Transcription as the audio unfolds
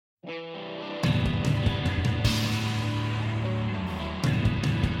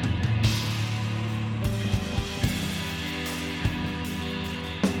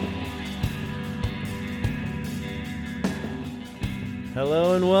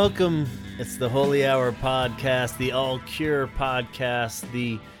Hello and welcome. It's the Holy Hour podcast, the All Cure podcast,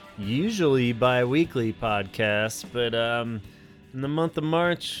 the usually bi-weekly podcast, but in the month of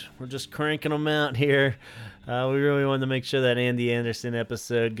March, we're just cranking them out here. We really wanted to make sure that Andy Anderson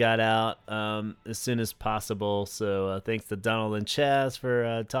episode got out as soon as possible. So thanks to Donald and Chaz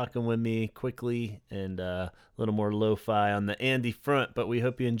for talking with me quickly and a little more lo-fi on the Andy front. But we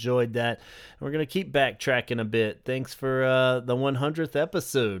hope you enjoyed that. And we're going to keep backtracking a bit. Thanks for the 100th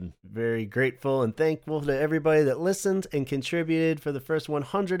episode. Very grateful and thankful to everybody that listened and contributed for the first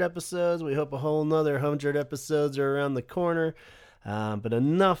 100 episodes. We hope a whole nother 100 episodes are around the corner. But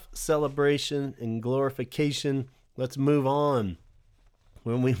enough celebration and glorification. Let's move on.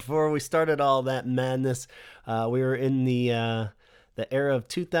 Before we started all that madness, we were in the era of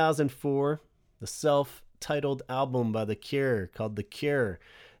 2004, the self-titled album by The Cure called The Cure.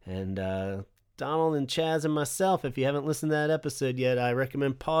 And Donald and Chaz and myself, if you haven't listened to that episode yet, I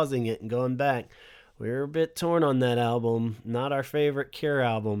recommend pausing it and going back. We were a bit torn on that album. Not our favorite Cure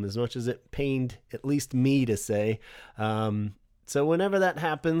album, as much as it pained at least me to say. So whenever that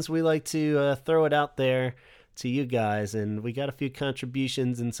happens, we like to throw it out there to you guys, and we got a few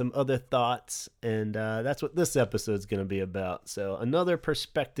contributions and some other thoughts, and that's what this episode's going to be about. So another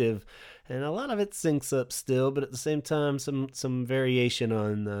perspective, and a lot of it syncs up still, but at the same time, some variation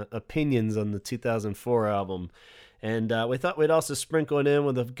on opinions on the 2004 album. And we thought we'd also sprinkle it in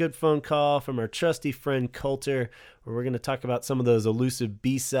with a good phone call from our trusty friend Coulter, where we're going to talk about some of those elusive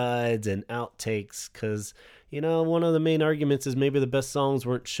B-sides and outtakes, because, you know, one of the main arguments is maybe the best songs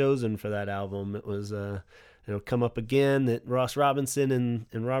weren't chosen for that album. It was, it'll come up again that Ross Robinson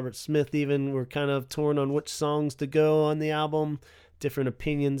and Robert Smith even were kind of torn on which songs to go on the album. Different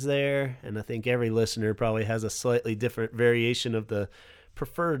opinions there, and I think every listener probably has a slightly different variation of the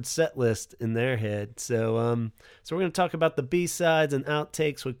preferred set list in their head. So we're going to talk about the B-sides and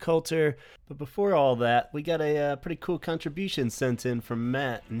outtakes with Coulter. But before all that, we got a pretty cool contribution sent in from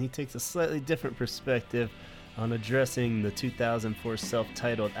Matt, and he takes a slightly different perspective on addressing the 2004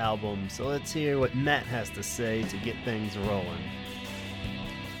 self-titled album. So let's hear what Matt has to say to get things rolling.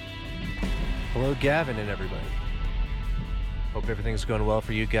 Hello, Gavin and everybody. Hope everything's going well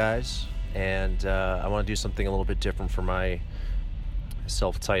for you guys. And I want to do something a little bit different for my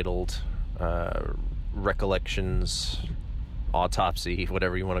self-titled recollections, autopsy,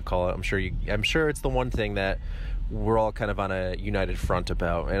 whatever you want to call it. I'm sure it's the one thing that we're all kind of on a united front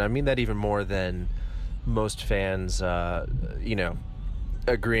about, and I mean that even more than most fans,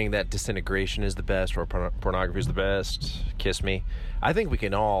 agreeing that Disintegration is the best or Pornography is the best. Kiss Me. I think we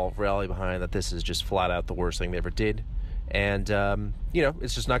can all rally behind that this is just flat out the worst thing they ever did. And,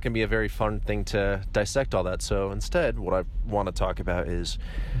 it's just not going to be a very fun thing to dissect all that. So instead, what I want to talk about is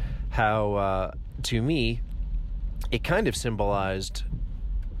how, to me, it kind of symbolized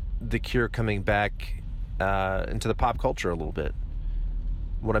The Cure coming back into the pop culture a little bit.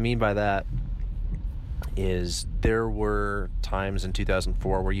 What I mean by that is there were times in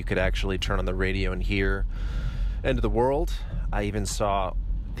 2004 where you could actually turn on the radio and hear End of the World. I even saw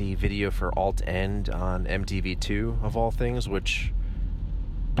the video for Alt End on MTV2 of all things, which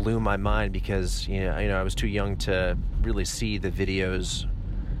blew my mind because I was too young to really see the videos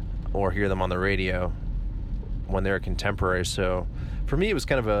or hear them on the radio when they were contemporary. So for me, it was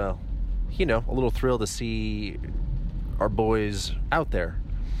kind of a little thrill to see our boys out there.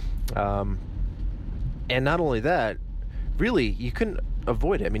 And not only that, really, you couldn't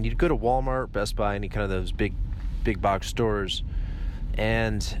avoid it. I mean, you'd go to Walmart, Best Buy, any kind of those big box stores,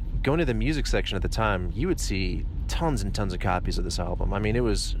 and going to the music section at the time, you would see tons and tons of copies of this album. I mean, it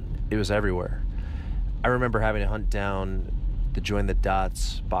was everywhere. I remember having to hunt down the Join the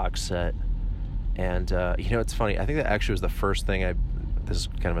Dots box set, and it's funny. I think that actually was the first thing this is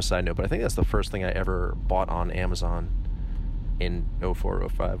kind of a side note, but I think that's the first thing I ever bought on Amazon in 04,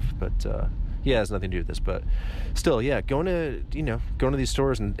 05. But it has nothing to do with this, but still, going to these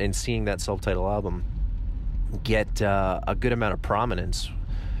stores and seeing that self-titled album get a good amount of prominence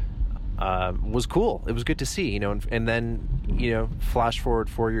was cool. It was good to see, and then, flash forward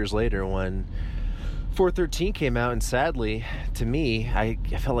 4 years later when 413 came out, and sadly, to me, I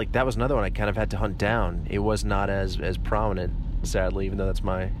felt like that was another one I kind of had to hunt down. It was not as prominent, sadly, even though that's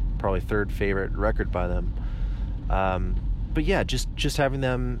my probably third favorite record by them. But yeah, just having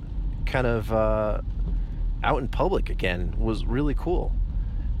them kind of out in public again was really cool.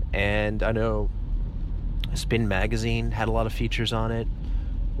 And I know Spin Magazine had a lot of features on it,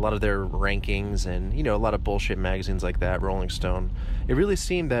 a lot of their rankings, and a lot of bullshit magazines like that, Rolling Stone. It really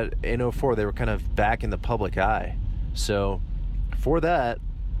seemed that in 04 they were kind of back in the public eye. So for that,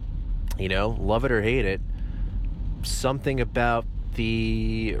 love it or hate it, something about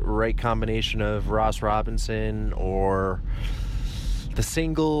the right combination of Ross Robinson or the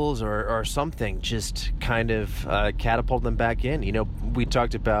singles or something just kind of catapulted them back in. You know, we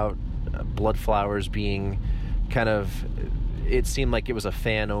talked about Bloodflowers being kind of, it seemed like it was a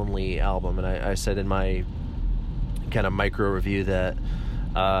fan-only album, and I said in my kind of micro review that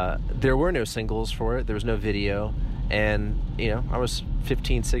there were no singles for it, there was no video, and, you know, I was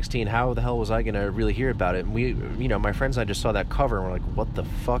 15, 16, how the hell was I going to really hear about it? And we, you know, my friends and I just saw that cover, and we're like, what the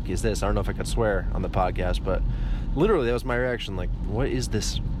fuck is this? I don't know if I could swear on the podcast, but literally that was my reaction, like, what is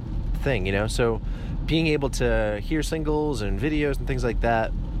this thing, you know? So being able to hear singles and videos and things like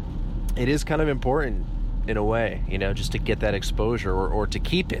that, it is kind of important in a way, you know, just to get that exposure or to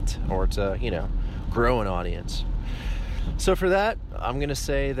keep it or to, you know, grow an audience. So for that, I'm going to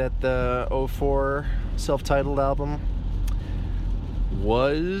say that the 04 self-titled album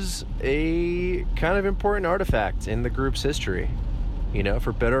was a kind of important artifact in the group's history. You know,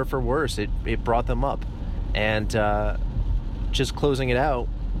 for better or for worse, it brought them up. And just closing it out,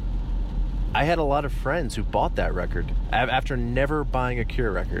 I had a lot of friends who bought that record after never buying a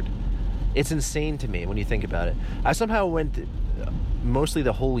Cure record. It's insane to me when you think about it. I somehow went mostly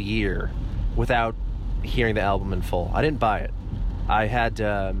the whole year without hearing the album in full. I didn't buy it. I had,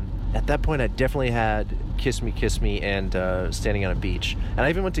 at that point, I definitely had Kiss Me, and Standing on a Beach. And I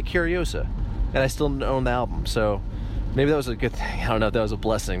even went to Curiosa, and I still own the album. So maybe that was a good thing. I don't know if that was a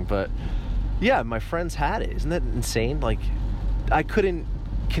blessing, but yeah, my friends had it. Isn't that insane? Like, I couldn't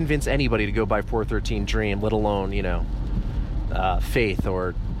convince anybody to go buy 413 Dream, let alone, you know, Faith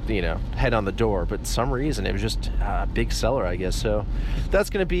or, you know, Head on the Door. But for some reason it was just a big seller, I guess. So that's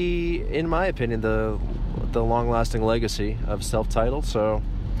going to be, in my opinion, the long-lasting legacy of self-titled. So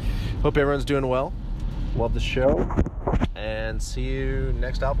hope everyone's doing well. Love the show, and see you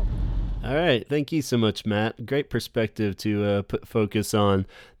next album. All right. Thank you so much, Matt. Great perspective to put focus on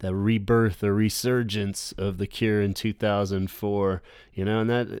the rebirth or resurgence of The Cure in 2004. You know, and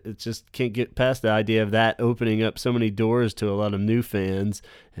that it just can't get past the idea of that opening up so many doors to a lot of new fans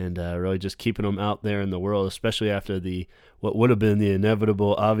and really just keeping them out there in the world, especially after what would have been the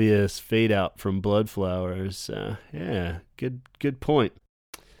inevitable, obvious fade out from Bloodflowers. Yeah, good point.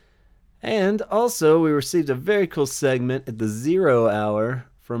 And also, we received a very cool segment at the 0 hour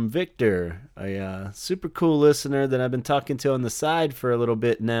from Victor, a super cool listener that I've been talking to on the side for a little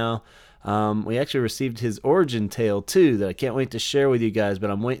bit now. We actually received his origin tale too that I can't wait to share with you guys, but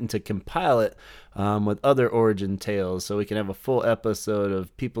I'm waiting to compile it with other origin tales so we can have a full episode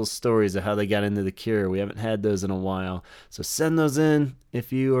of people's stories of how they got into The Cure. We haven't had those in a while, so send those in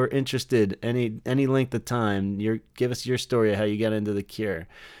if you are interested. Any length of time, give us your story of how you got into The Cure.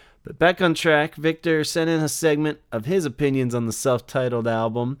 But back on track, Victor sent in a segment of his opinions on the self-titled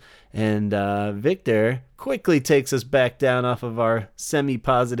album, and Victor quickly takes us back down off of our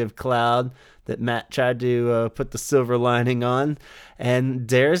semi-positive cloud that Matt tried to put the silver lining on, and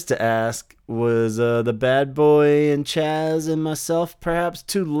dares to ask, was the bad boy and Chaz and myself perhaps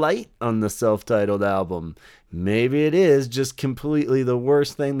too light on the self-titled album? Maybe it is just completely the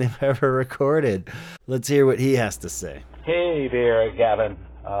worst thing they've ever recorded. Let's hear what he has to say. Hey there, Gavin.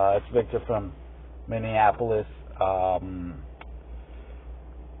 It's Victor from Minneapolis. I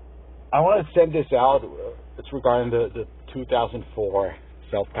want to send this out. It's regarding the 2004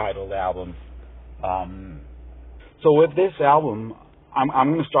 self-titled album. So with this album, I'm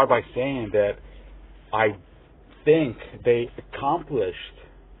going to start by saying that I think they accomplished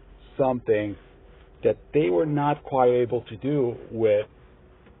something that they were not quite able to do with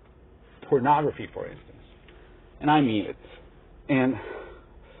Pornography, for instance. And I mean it. And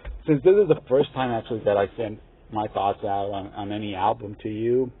since this is the first time actually that I send my thoughts out on any album to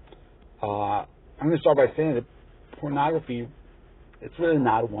you, I'm going to start by saying that Pornography, it's really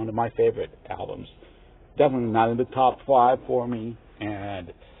not one of my favorite albums. Definitely not in the top 5 for me,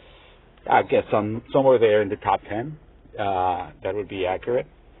 and I guess somewhere there in the top 10. That would be accurate.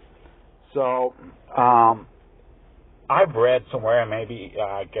 So I've read somewhere, and maybe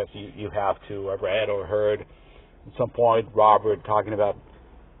I guess you have too, I've read or heard at some point Robert talking about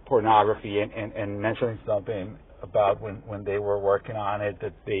Pornography and mentioning something about when they were working on it,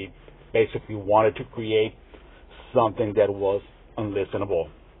 that they basically wanted to create something that was unlistenable.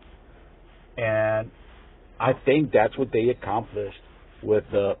 And I think that's what they accomplished with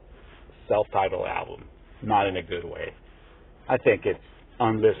the self-titled album. Not in a good way. I think it's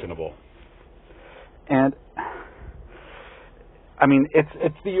unlistenable. And I mean,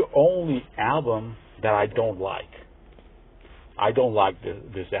 it's the only album that I don't like. I don't like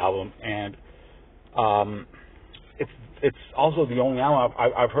this album, and it's also the only album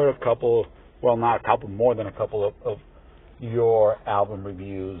I've heard a couple, well, not a couple, more than a couple of your album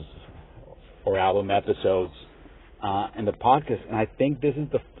reviews or album episodes in the podcast, and I think this is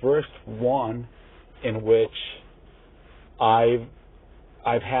the first one in which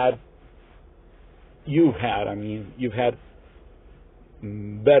you've had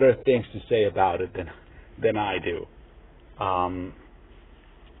better things to say about it than I do.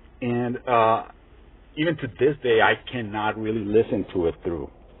 And even to this day, I cannot really listen to it through.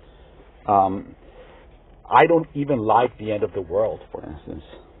 I don't even like The End of the World, for instance.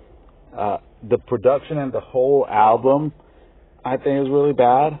 The production and the whole album, I think, is really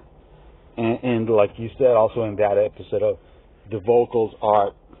bad. And like you said, also in that episode, the vocals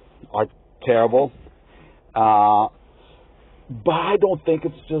are terrible. But I don't think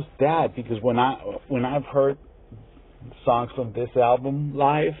it's just that, because when I've heard songs from this album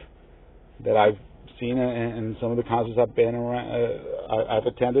live that I've seen in some of the concerts I've been around, I've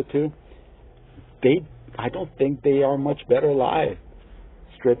attended to, I don't think they are much better live,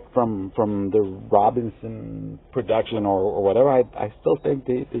 stripped from the Robinson production or whatever. I still think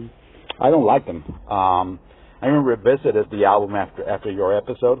I don't like them. I even revisited the album after your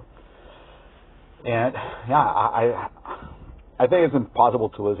episode, and yeah, I think it's impossible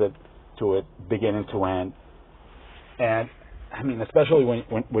to listen to it beginning to end. And I mean, especially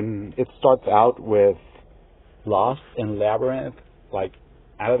when it starts out with Lost and Labyrinth, like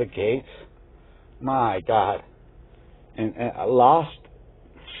out of the gates, my God. And Lost,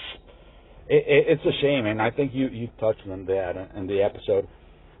 it's a shame, and I think you touched on that in the episode.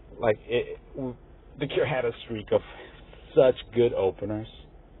 Like, The Cure had a streak of such good openers,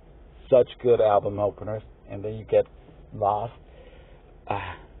 such good album openers, and then you get Lost.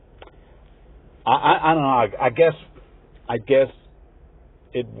 I don't know. I guess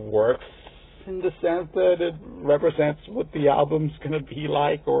it works in the sense that it represents what the album's gonna be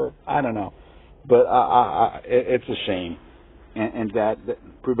like, or I don't know. But it's a shame, and that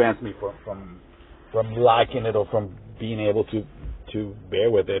prevents me from liking it or from being able to bear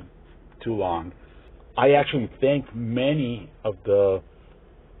with it too long. I actually think many of the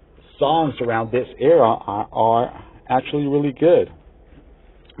songs around this era are actually really good.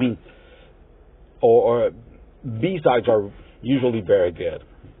 I mean, or B-sides are usually very good.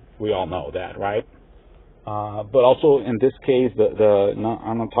 We all know that, right? But also in this case, I'm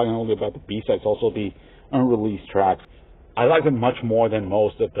not talking only about the B-sides, also the unreleased tracks. I like them much more than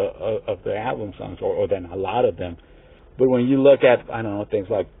most of the album songs, or than a lot of them. But when you look at, I don't know, things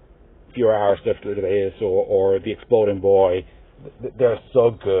like Few Hours After This or The Exploding Boy, they're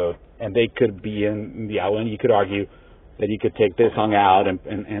so good, and they could be in the album. You could argue that you could take this song out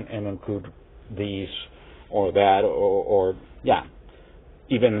and include these or that, or yeah,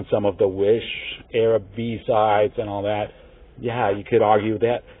 even some of the Wish era B-sides and all that. Yeah, you could argue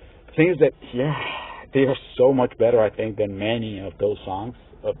that. The thing is that, yeah, they are so much better, I think, than many of those songs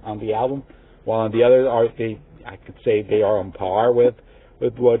on the album. While on the other, I could say they are on par with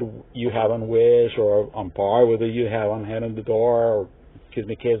what you have on Wish, or on par with what you have on Head on the Door, or Kiss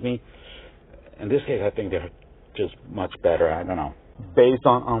Me, Kiss Me. In this case, I think they're just much better. I don't know. Based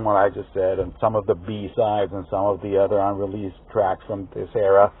on what I just said, and some of the B-sides and some of the other unreleased tracks from this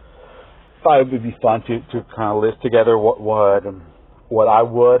era, I thought it would be fun to kind of list together what I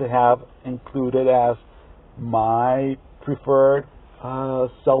would have included as my preferred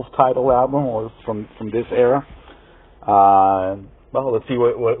self-titled album, or from this era. Well, let's see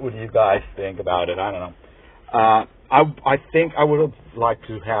what you guys think about it. I don't know. I think I would have liked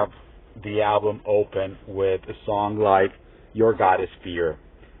to have the album open with a song like Your God is Fear.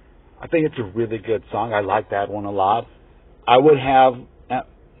 I think it's a really good song. I like that one a lot. I would have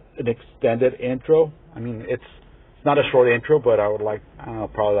an extended intro. I mean, it's not a short intro, but I would like, I don't know,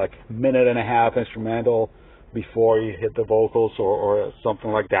 probably like a minute and a half instrumental before you hit the vocals, or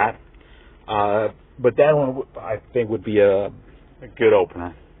something like that. But that one, I think, would be a good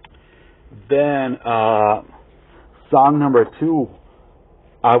opener. Then song number 2,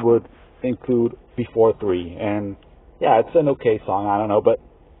 I would include Before 3. And yeah, it's an okay song, I don't know, but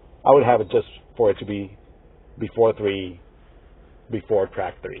I would have it just for it to be Before 3, before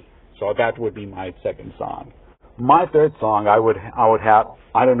track 3. So that would be my second song. My third song, I would have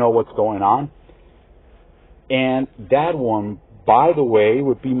I Don't Know What's Going On. And that one, by the way,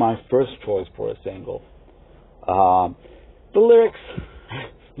 would be my first choice for a single. The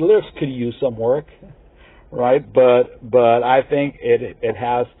lyrics could use some work, right? But I think it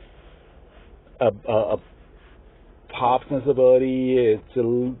has a pop sensibility. It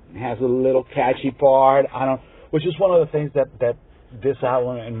has a little catchy part. Which is one of the things that this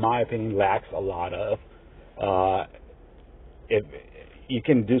album, in my opinion, lacks a lot of. If you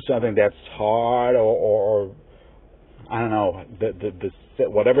can do something that's hard, or I don't know, the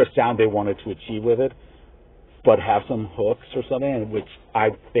whatever sound they wanted to achieve with it, but have some hooks or something, which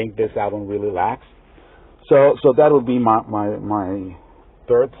I think this album really lacks. So that would be my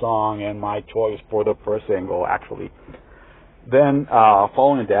third song and my choice for the first single, actually. Then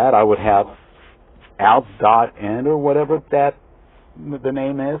following that, I would have Out.End or whatever that the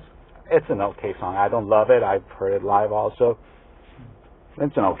name is. It's an okay song. I don't love it. I've heard it live also.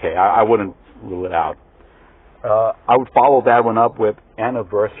 It's an okay. I wouldn't rule it out. I would follow that one up with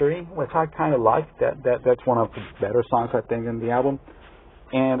Anniversary, which I kind of like. That's one of the better songs, I think, in the album.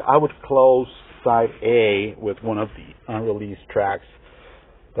 And I would close side A with one of the unreleased tracks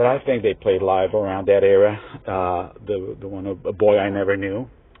that I think they played live around that era. The one of A Boy I Never Knew.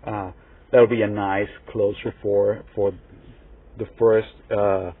 That would be a nice closer for the first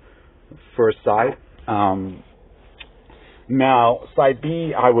side. Now, side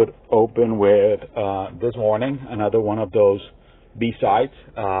B, I would open with This Morning, another one of those B-sides.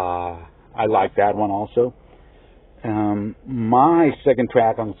 I like that one also. My second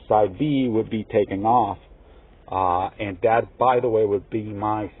track on side B would be Taking Off. And that, by the way, would be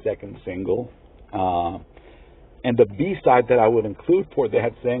my second single. And the B-side that I would include for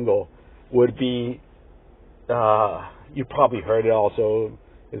that single would be, you probably heard it also,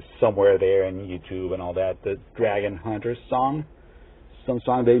 is somewhere there in YouTube and all that, the Dragon Hunters song. Some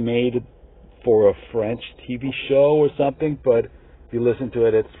song they made for a French TV show or something, but if you listen to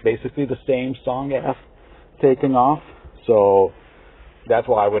it, it's basically the same song as Taking Off. So that's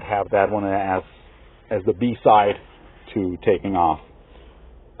why I would have that one as the B-side to Taking Off.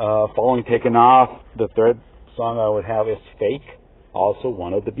 Following Taking Off, the third song I would have is Fake, also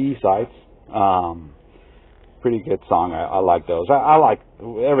one of the B-sides. Pretty good song. I like those. I like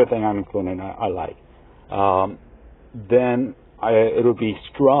everything I'm including. I like. Then it'll be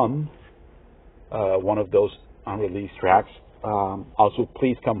Strum, one of those unreleased tracks. Also,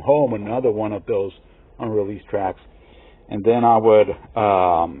 Please Come Home, another one of those unreleased tracks. And then I would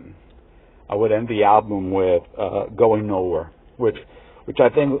end the album with Going Nowhere, which I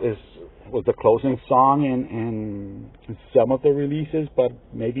think was the closing song in some of the releases, but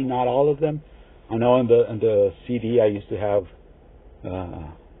maybe not all of them. I know in the CD I used to have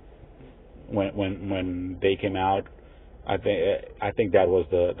when they came out, I think that was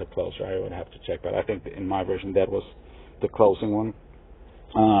the closer. I would have to check, but I think in my version that was the closing one.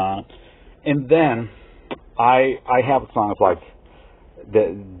 And then I have songs like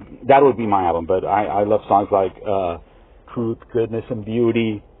that would be my album, but I love songs like Truth, Goodness, and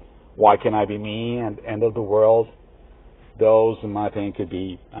Beauty, Why Can't I Be Me, and End of the World. Those, in my opinion, could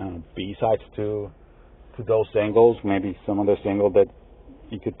be B-sides to those singles. Maybe some other single that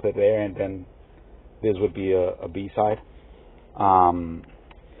you could put there, and then this would be a B-side. And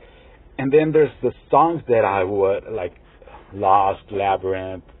then there's the songs that I would like: Lost,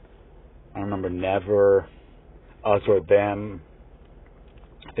 Labyrinth. I remember Never, Us or Them.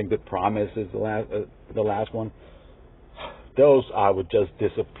 I think The Promise is the last one. Those I would just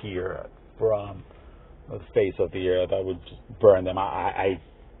disappear from the face of the earth. I would just burn them. I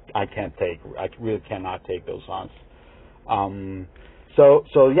really cannot take those songs.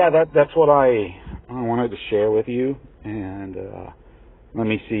 So yeah, that's what I wanted to share with you. And let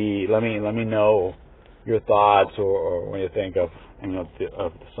me know your thoughts or what you think of of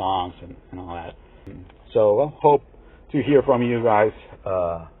the songs and all that. So I hope to hear from you guys.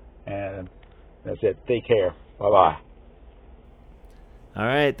 And that's it. Take care. Bye bye. All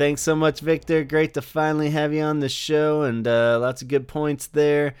right, thanks so much, Victor. Great to finally have you on the show, and lots of good points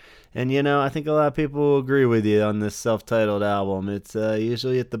there. And, I think a lot of people will agree with you on this self-titled album. It's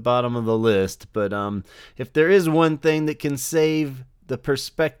usually at the bottom of the list, but if there is one thing that can save the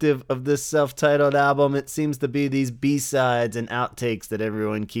perspective of this self-titled album, it seems to be these B-sides and outtakes that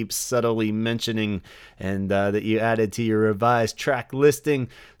everyone keeps subtly mentioning and that you added to your revised track listing.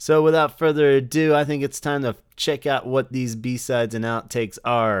 So without further ado, I think it's time to check out what these B-sides and outtakes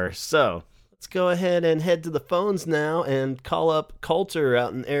are. So let's go ahead and head to the phones now and call up Coulter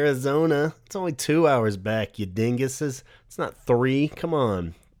out in Arizona. It's only 2 hours back, you dinguses. It's not 3. Come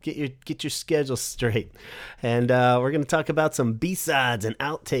on. Get your schedule straight. And we're going to talk about some B-sides and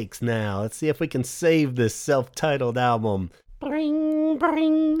outtakes now. Let's see if we can save this self-titled album. Bring,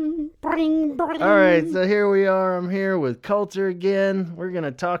 bring, bring, bring. All right, so here we are. I'm here with Coulter again. We're going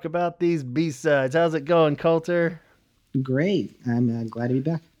to talk about these B-sides. How's it going, Coulter? Great. I'm glad to be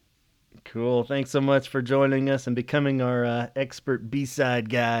back. Cool. Thanks so much for joining us and becoming our expert B-side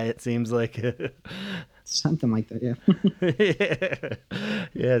guy, it seems like. Something like that, yeah.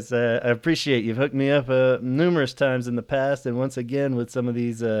 Yes, I appreciate you've hooked me up numerous times in the past, and once again with some of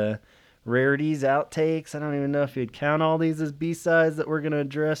these rarities, outtakes. I don't even know if you'd count all these as B-sides that we're going to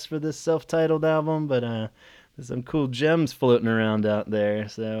address for this self-titled album, but there's some cool gems floating around out there.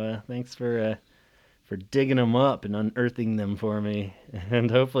 So thanks for digging them up and unearthing them for me, and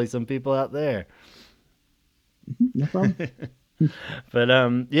hopefully some people out there. No problem. But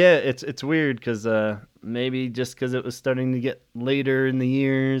yeah, it's weird because maybe just because it was starting to get later in the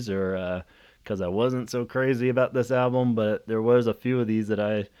years, or because I wasn't so crazy about this album, but there was a few of these that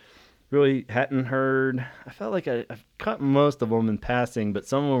I really hadn't heard. I felt like I've caught most of them in passing, but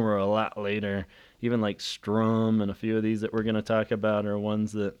some of them were a lot later. Even like Strum and a few of these that we're going to talk about are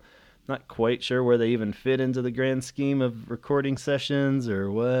ones that not quite sure where they even fit into the grand scheme of recording sessions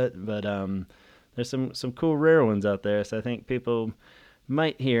or what, but there's some cool rare ones out there, so I think people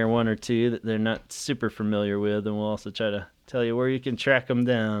might hear one or two that they're not super familiar with, and we'll also try to tell you where you can track them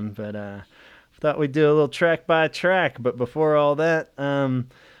down. But thought we'd do a little track by track, but before all that,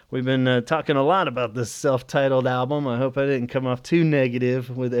 we've been talking a lot about this self-titled album. I hope I didn't come off too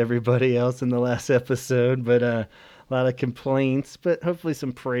negative with everybody else in the last episode, but a lot of complaints, but hopefully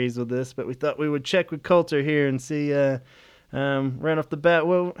some praise with this. But we thought we would check with Coulter here and see right off the bat,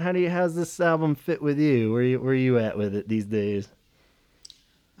 well, how's this album fit with you? Where you at with it these days?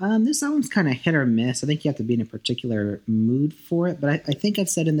 This album's kind of hit or miss. I think you have to be in a particular mood for it, but I think I've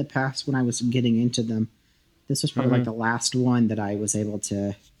said in the past when I was getting into them, this was probably like the last one that I was able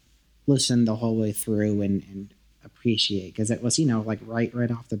to listen the whole way through and appreciate, because it was, like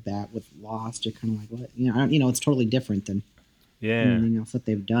right off the bat with Lost, you're kind of like, what, it's totally different than anything else that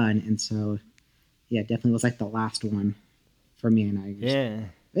they've done, and so yeah, it definitely was like the last one for me, and I just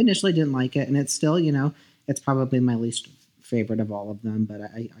initially didn't like it, and it's still, it's probably my least favorite of all of them, but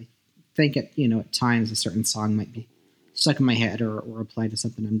I think at times a certain song might be stuck in my head or apply to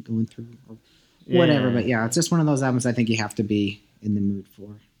something I'm going through or whatever. But yeah, it's just one of those albums I think you have to be in the mood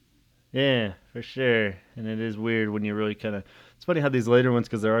for. Yeah, for sure. And it is weird when you really kind of... It's funny how these later ones,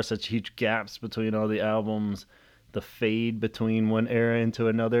 because there are such huge gaps between all the albums, the fade between one era into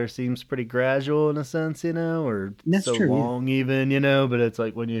another seems pretty gradual in a sense, or that's so true, long even, but it's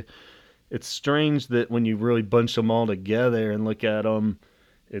like when you... It's strange that when you really bunch them all together and look at them,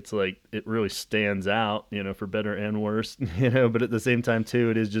 it's like it really stands out, for better and worse, but at the same time, too,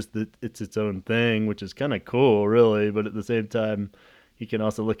 it is just that it's its own thing, which is kind of cool, really, but at the same time... You can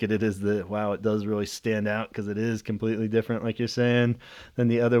also look at it as it does really stand out because it is completely different, like you're saying, than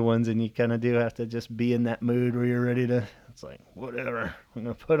the other ones. And you kind of do have to just be in that mood where you're ready to, it's like, whatever, I'm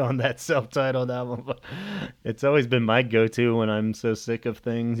going to put on that self-titled album. But it's always been my go-to when I'm so sick of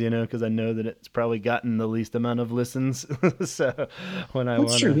things, because I know that it's probably gotten the least amount of listens. So when I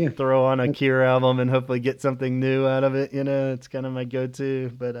want to throw on a Cure album and hopefully get something new out of it, it's kind of my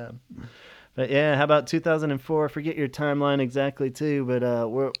go-to. But yeah, how about 2004? I forget your timeline exactly too, but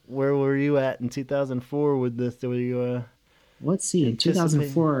where were you at in 2004 with this? Were you let's see, in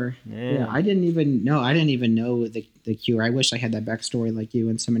 2004. Yeah, I didn't even know the Cure. I wish I had that backstory like you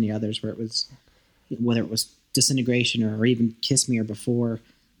and so many others, where it was whether it was Disintegration or even Kiss Me or before.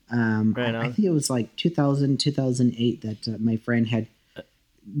 I think it was like 2000, 2008 that my friend had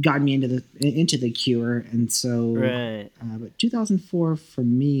got me into the Cure, and so but 2004 for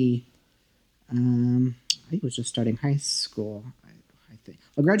me. I think it was just starting high school. I think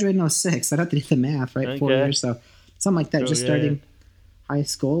I graduated in 06. I'd have to do the math, right? Okay. 4 years, so something like that. Starting high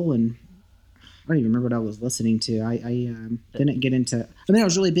school, and I don't even remember what I was listening to. I didn't get into. I mean, I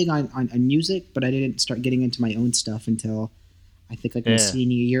was really big on music, but I didn't start getting into my own stuff until I think like my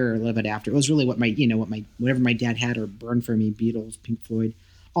senior year or a little bit after. It was really whatever my dad had or burned for me: Beatles, Pink Floyd,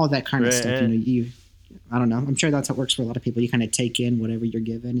 all that kind of stuff. I don't know. I'm sure that's how it works for a lot of people. You kind of take in whatever you're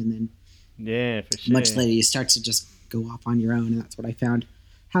given, and then. Yeah, for sure. Much later, you start to just go off on your own, and that's what I found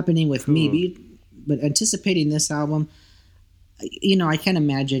happening with me. But anticipating this album, I can't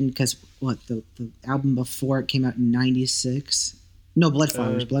imagine, because the album before it came out in '96. No, Blood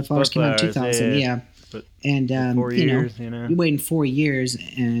Flowers. Blood Flowers came out in 2000. Yeah. And 4 years, you're waiting 4 years,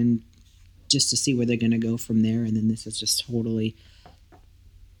 and just to see where they're going to go from there, and then this is just totally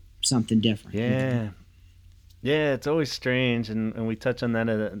something different. Yeah. Yeah, it's always strange, and we touch on that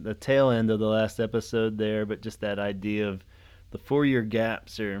at the tail end of the last episode there, but just that idea of the 4-year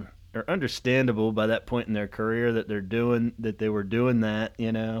gaps are understandable by that point in their career that they were doing that,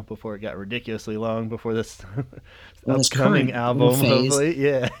 before it got ridiculously long, before this upcoming album, hopefully.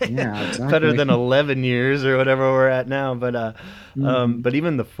 Yeah, exactly. Better than 11 years or whatever we're at now, but but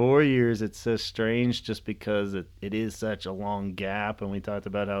even the 4 years, it's so strange just because it is such a long gap, and we talked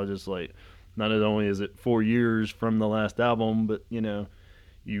about how just like, not only is it 4 years from the last album, but,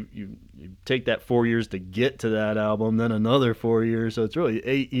 you take that 4 years to get to that album, then another 4 years, so it's really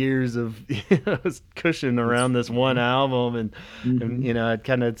 8 years of cushion around this one album. And I'd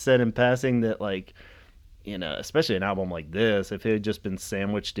kind of said in passing that, like, especially an album like this, if it had just been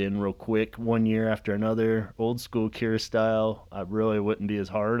sandwiched in real quick 1 year after another, old school Cure style, I really wouldn't be as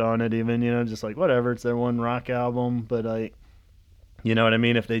hard on it even, just like, whatever, it's their one rock album. But like, you know what I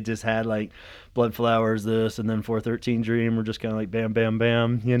mean? If they just had like Blood Flowers, this, and then 413 Dream, or just kind of like bam, bam,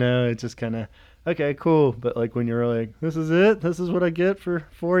 bam, it's just kind of, okay, cool. But like when you're like, this is it, this is what I get for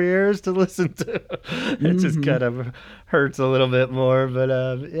 4 years to listen to, it just kind of hurts a little bit more. But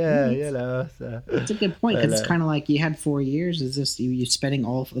so. It's a good point, because it's kind of like you had 4 years. Is this you spending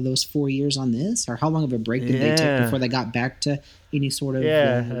all of those 4 years on this, or how long of a break did they take before they got back to any sort of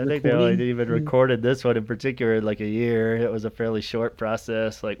I think they only even recorded this one in particular like a year. It was a fairly short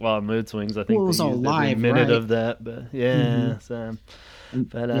process. Like while Mood Swings, I think it was all live, every minute right? of that. But so.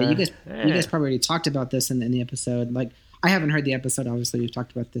 But you guys probably already talked about this in the episode. Like, I haven't heard the episode. Obviously, we've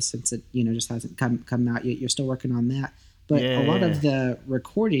talked about this since it just hasn't come out yet. You're still working on that, but a lot of the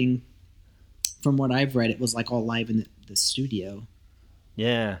recording, from what I've read, it was like all live in the studio.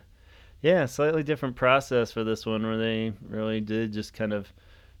 Yeah, slightly different process for this one, where they really did just kind of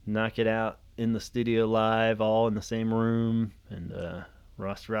knock it out in the studio live, all in the same room, and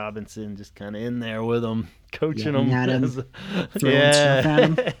Ross Robinson just kind of in there with them, coaching them. Throwing stuff at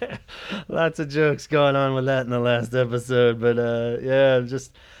him. Lots of jokes going on with that in the last episode. But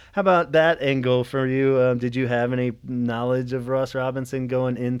just how about that angle for you? Did you have any knowledge of Ross Robinson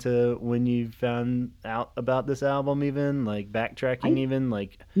going into when you found out about this album, even like backtracking,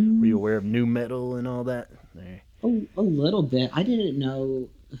 were you aware of nu metal and all that? Oh, a little bit. I didn't know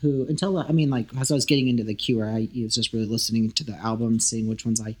who until as I was getting into the Cure, I was just really listening to the album, seeing which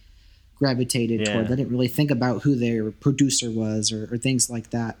ones I gravitated towards. I didn't really think about who their producer was or things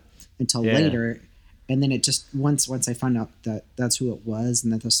like that until later. And then it just once I found out that that's who it was,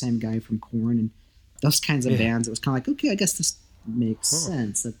 and that the same guy from Korn and those kinds of bands, it was kind of like, okay, I guess this makes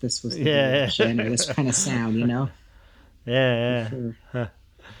sense that this was the direction or this kind of sound, Yeah. For sure. Huh.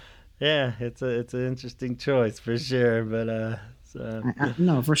 Yeah, it's an interesting choice for sure, but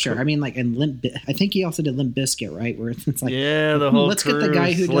no, for sure. I mean, like, and I think he also did Limp Bizkit, right? Where it's like, the whole let's get the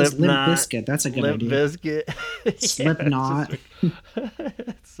guy who does Limp Bizkit. That's a good Limp idea. Bizkit. Slipknot.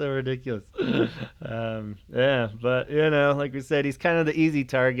 It's so ridiculous. But like we said, he's kind of the easy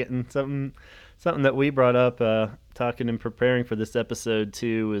target, and something that we brought up talking and preparing for this episode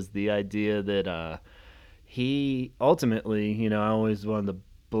too is the idea that he ultimately, I always wanted to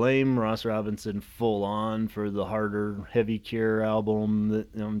blame Ross Robinson full on for the harder, heavy Cure album. That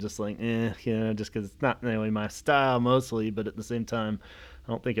I'm just like, just because it's not really my style mostly, but at the same time, I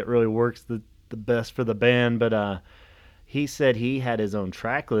don't think it really works the best for the band. But he said he had his own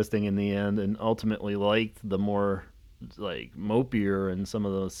track listing in the end, and ultimately liked the more like mopier and some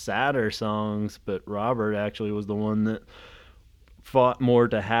of those sadder songs. But Robert actually was the one that fought more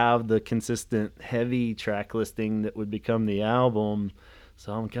to have the consistent heavy track listing that would become the album.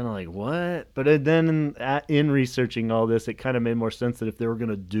 So I'm kind of like, what? But then in researching all this, it kind of made more sense that if they were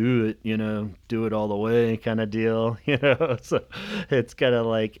going to do it, do it all the way kind of deal, So it's kind of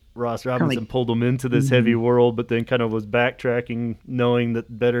like Ross Robinson pulled them into this heavy world, but then kind of was backtracking, knowing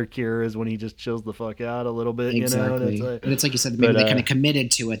that better Cure is when he just chills the fuck out a little bit, Exactly. And it's like you said, maybe they kind of committed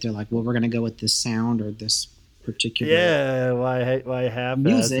to it. They're like, well, we're going to go with this sound or this particular why have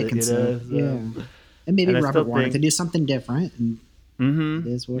music and stuff. And maybe Robert wanted to do something different, and it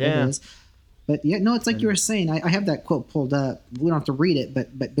is what it is. But it's like you were saying. I have that quote pulled up. We don't have to read it,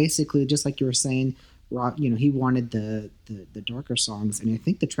 but basically, just like you were saying, Rob, he wanted the darker songs, and I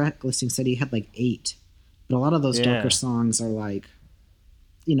think the track listing said he had like 8. But a lot of those darker songs are like,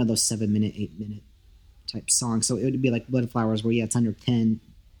 those 7-minute, 8-minute type songs. So it would be like Blood Flowers, where it's under 10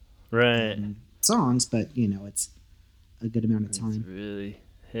 songs, but it's a good amount of time. It's really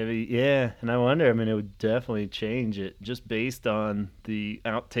heavy, and I wonder, it would definitely change it just based on the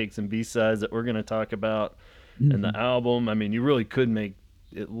outtakes and B-sides that we're going to talk about in the album. You really could make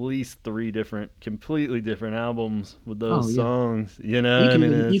at least 3 completely different albums with those songs, You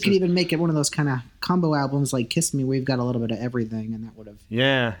could even make it one of those kind of combo albums like Kiss Me, where you've got a little bit of everything, and that would have,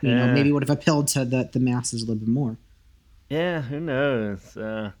 maybe would have appealed to the masses a little bit more. Yeah, who knows?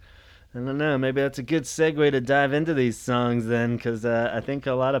 I don't know. Maybe that's a good segue to dive into these songs then, because I think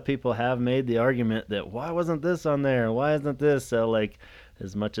a lot of people have made the argument that why wasn't this on there? Why isn't this? So, like,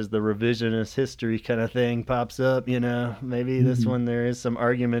 as much as the revisionist history kind of thing pops up, maybe this one there is some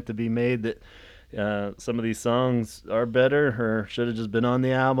argument to be made that some of these songs are better or should have just been on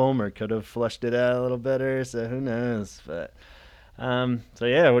the album or could have fleshed it out a little better. So who knows? But So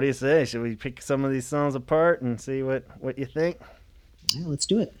yeah, what do you say? Should we pick some of these songs apart and see what you think? Yeah, let's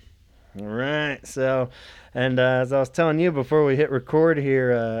do it. All right. So, and as I was telling you before we hit record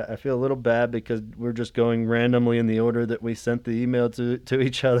here, I feel a little bad because we're just going randomly in the order that we sent the email to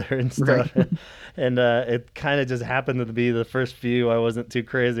each other and stuff. Right. And it kind of just happened to be the first few I wasn't too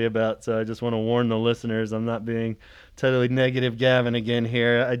crazy about. So I just want to warn the listeners, I'm not being totally negative Gavin again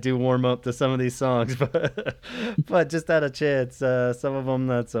here. I do warm up to some of these songs, but just out of chance, some of them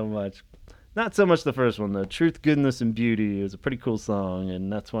not so much. Not so much the first one, though. Truth, Goodness, and Beauty is a pretty cool song, and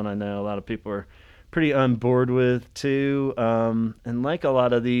that's one I know a lot of people are pretty on board with, too. And like a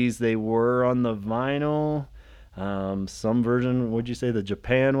lot of these, they were on the vinyl. Some version, would you say the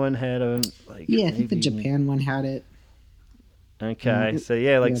Japan one had a... Yeah, I think the Japan one had it. Okay, so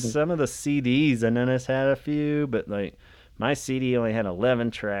yeah, some of the CDs I noticed had a few, but like my CD only had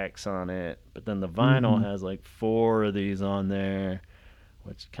 11 tracks on it, but then the vinyl has like 4 of these on there,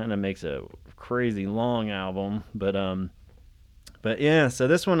 which kind of makes a crazy long album. But yeah, so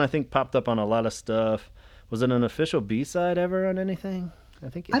this one I think popped up on a lot of stuff. Was it an official B-side ever on anything? I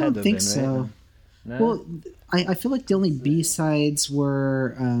think it I had don't think so. Right? No? Well, I feel like the only B-sides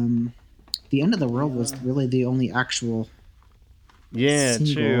were The End of the World was really the only actual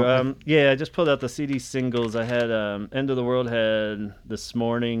single. True. I just pulled out the CD singles. I had End of the World had This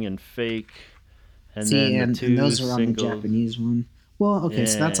Morning and Fake, and then the 2 and those are singles. On the Japanese one. Well, okay,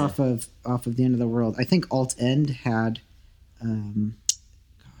 so that's off of The End of the World. I think Alt End had,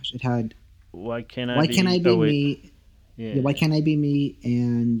 it had Why Can't I Be Me? Yeah, Why Can't I Be Me?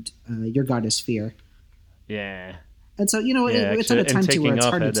 And Your God Is Fear. Yeah. And so it's at a time too where it's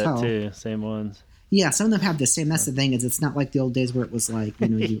hard to tell. Too. Same ones. Yeah, some of them have the same. That's the thing, is it's not like the old days where it was like,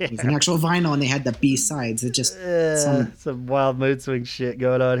 it was an actual vinyl and they had the B-sides. It just some wild mood swing shit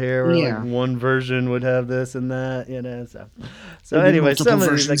going on here where like one version would have this and that, So anyway, some of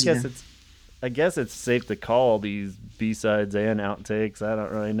these, I guess it's safe to call these B-sides and outtakes. I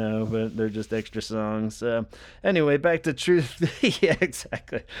don't really know, but they're just extra songs. Anyway, back to Truth. Yeah,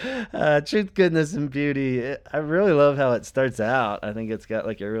 exactly. Truth, Goodness, and Beauty. I really love how it starts out. I think it's got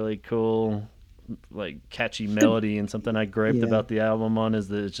like a really cool, like catchy melody, and something I griped about the album on is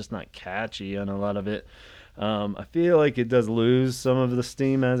that it's just not catchy on a lot of it. I feel like it does lose some of the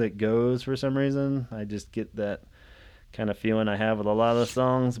steam as it goes for some reason. I just get that kind of feeling I have with a lot of the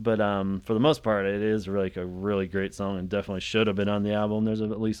songs, but for the most part it is like a really great song and definitely should have been on the album. There's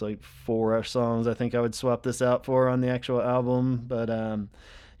at least like 4 songs I think I would swap this out for on the actual album, but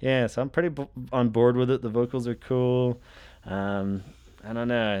so I'm pretty on board with it. The vocals are cool. I don't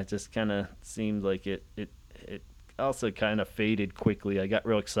know, it just kind of seemed like it also kind of faded quickly. I got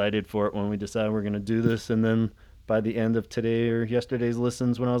real excited for it when we decided we're going to do this, and then by the end of today or yesterday's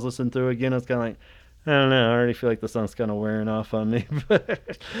listens, when I was listening through again, I was kind of like, I don't know, I already feel like the song's kind of wearing off on me.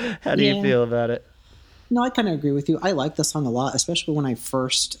 How do you feel about it? No, I kind of agree with you. I like the song a lot, especially when I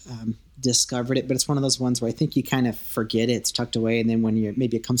first discovered it, but it's one of those ones where I think you kind of forget it. It's tucked away, and then when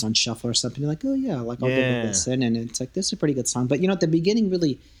maybe it comes on shuffle or something, you're like, oh yeah, like I'll give it a listen, and it's like, this is a pretty good song. But at the beginning,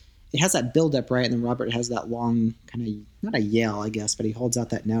 really, it has that build up, right? And then Robert has that long kind of, not a yell, I guess, but he holds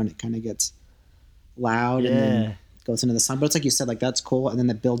out that note and it kind of gets loud and then goes into the song. But it's like you said, like that's cool. And then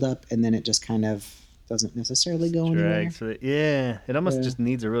the build up, and then it just kind of doesn't necessarily go anywhere. It almost just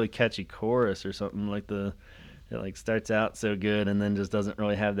needs a really catchy chorus or something. Like it like starts out so good and then just doesn't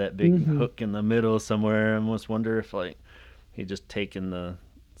really have that big hook in the middle somewhere. I almost wonder if like he just taken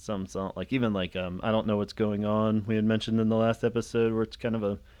some song, like even like I Don't Know What's Going On, we had mentioned in the last episode, where it's kind of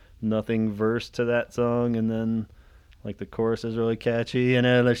a nothing verse to that song, and then like the chorus is really catchy.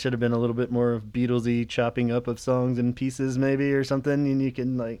 There should have been a little bit more of Beatlesy chopping up of songs in pieces maybe or something, and you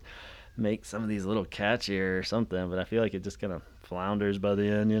can like make some of these a little catchier or something, but I feel like it just kind of flounders by the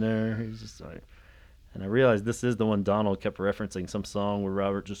end, He's just like, and I realized this is the one Donald kept referencing, some song where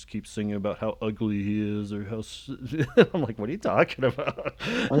Robert just keeps singing about how ugly he is, or how I'm like, what are you talking about?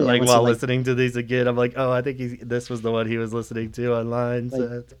 While listening to these again, I'm like, oh, I think this was the one he was listening to online.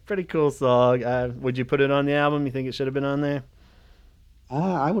 So it's a pretty cool song. Would you put it on the album? You think it should have been on there?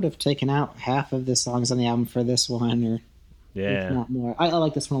 I would have taken out half of the songs on the album for this one, or if not more. I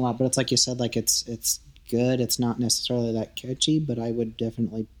like this one a lot, but it's like you said, like it's good. It's not necessarily that catchy, but I would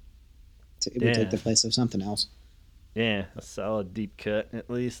definitely it would take the place of something else. Yeah, a solid deep cut at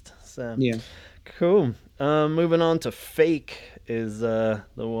least. So yeah, cool. Moving on to Fake is the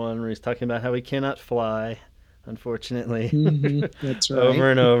one where he's talking about how he cannot fly, unfortunately. That's right.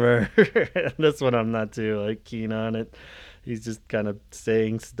 Over and over. This one I'm not too keen on it. he's just kind of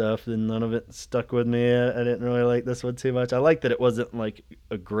saying stuff, and none of it stuck with me. I didn't really like this one too much. I like that it wasn't like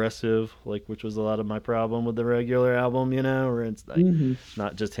aggressive, like which was a lot of my problem with the regular album, where it's like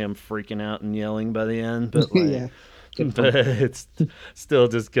not just him freaking out and yelling by the end, but like, yeah. But it's still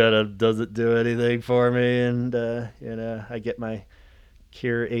just kind of doesn't do anything for me, and I get my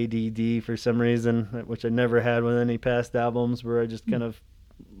Cure ADD for some reason, which I never had with any past albums, where I just kind of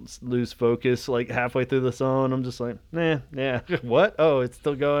lose focus like halfway through the song. I'm just like, yeah, what? Oh, it's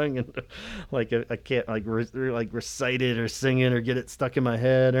still going, and like I can't like recite it or sing it or get it stuck in my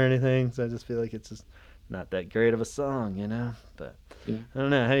head or anything. So I just feel like it's just not that great of a song, But yeah. I don't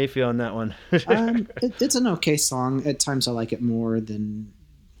know. How do you feel on that one? It's an okay song. At times I like it more than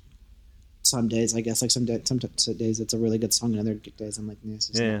some days, I guess. Like some days it's a really good song, and other days I'm like, this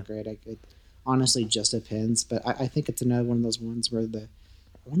is not great. It honestly just depends. But I think it's another one of those ones where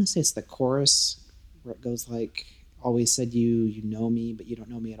I want to say it's the chorus where it goes like, always said you know me, but you don't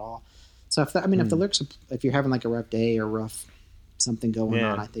know me at all. So if the lyrics, if you're having like a rough day or rough something going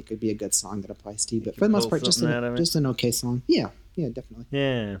on, I think it'd be a good song that applies to you. But for the most part, just an okay song. Yeah, definitely.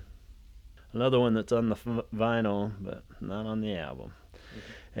 Yeah. Another one that's on the vinyl, but not on the album.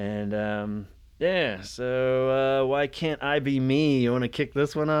 And so Why Can't I Be Me? You want to kick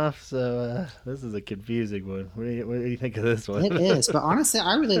this one off? So this is a confusing one. What do you think of this one? It is, but honestly,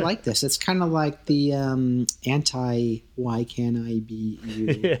 I really like this. It's kind of like the anti Why Can't I Be You?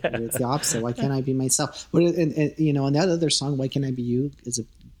 Yeah. It's the opposite. Why Can't I Be Myself? And that other song, Why Can't I Be You, is a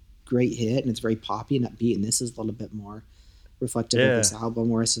great hit, and it's very poppy and upbeat, and this is a little bit more reflective of this album,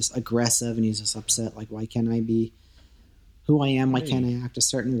 where it's just aggressive and he's just upset, like, why can't I be who I am? Why can't I act a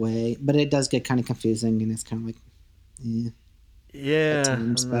certain way? But it does get kind of confusing, and it's kind of like,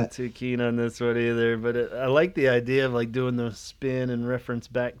 I'm not too keen on this one either. But I like the idea of like doing the spin and reference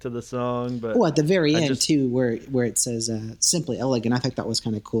back to the song. But at the very end too, where it says "simply elegant," I think that was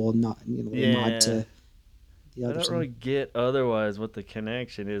kind of cool. Not nod to the other. I don't really get otherwise what the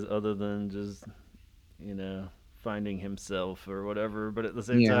connection is, other than just finding himself or whatever. But at the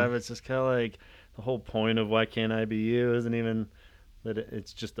same time, it's just kind of like the whole point of Why Can't I Be You isn't even that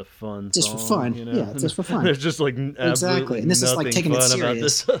it's just a fun just song, for fun. Yeah, it's just for fun. There's just like exactly, and this is like taking it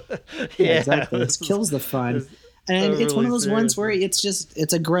serious. Exactly. This kills the fun. And it's one of those ones where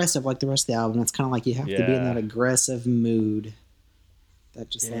it's aggressive like the rest of the album. It's kind of like you have to be in that aggressive mood. That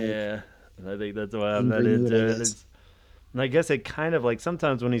just and I think that's why I'm not into it. And I guess it kind of like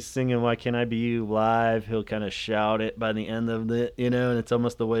sometimes when he's singing Why Can't I Be You live, he'll kind of shout it by the end of it, and it's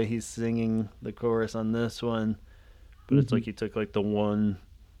almost the way he's singing the chorus on this one. But it's like he took like the one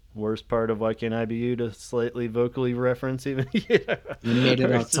worst part of Why Can't I Be You to slightly vocally reference even. You made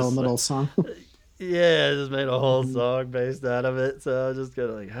it its own little song. Yeah, I just made a whole song based out of it. So I was just kind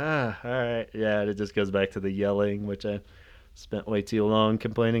of like, all right. Yeah, and it just goes back to the yelling, which I spent way too long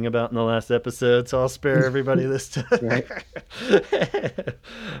complaining about in the last episode, so I'll spare everybody this time. Right.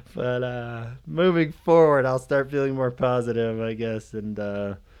 But moving forward, I'll start feeling more positive, I guess. And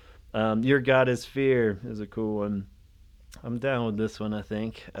Your God is Fear is a cool one. I'm down with this one, I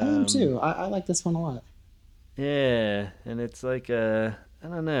think. I am too. I like this one a lot. Yeah, and it's like I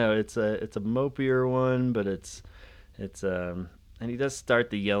don't know, it's a mopier one, but it's and he does start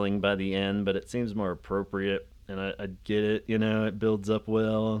the yelling by the end, but it seems more appropriate. And I get it, it builds up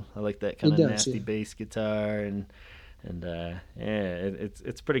well. I like that kind of nasty bass guitar, and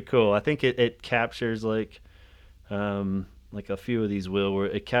it's pretty cool. I think it captures like a few of these where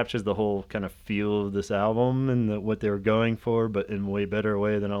it captures the whole kind of feel of this album and what they were going for, but in a way better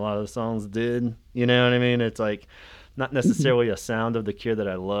way than a lot of the songs did. You know what I mean? It's like not necessarily a sound of The Cure that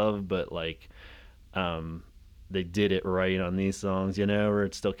I love, but like they did it right on these songs, where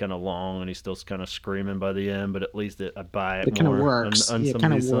it's still kind of long and he's still kind of screaming by the end, but at least I buy it more works. on some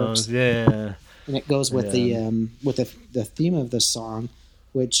of these songs. Yeah. And it goes with the theme of the song,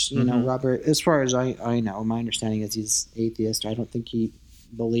 which, Robert, as far as I know, my understanding is he's atheist. I don't think he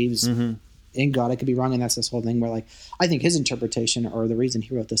believes in God. I could be wrong, and that's this whole thing where, like, I think his interpretation or the reason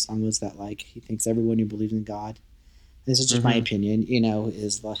he wrote this song was that, like, he thinks everyone who believes in God, this is just my opinion,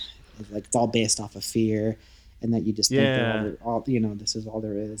 is like it's all based off of fear. And that you just think that all this is all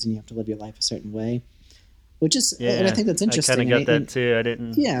there is, and you have to live your life a certain way, which is, and I think that's interesting. I kind of got that too. I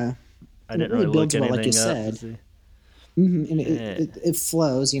didn't really builds look well, like you said. And it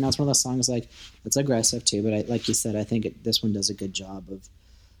flows. It's one of those songs like it's aggressive too, but like you said, I think this one does a good job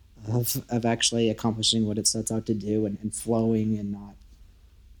of actually accomplishing what it sets out to do and flowing and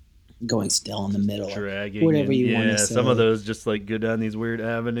going still in the middle, dragging, whatever you want to say. Some of those just like go down these weird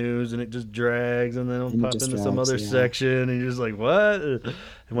avenues and it just drags, and then it'll pop into some other section, and you're just like, what? And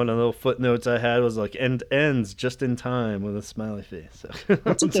one of the little footnotes I had was like, ends just in time with a smiley face. So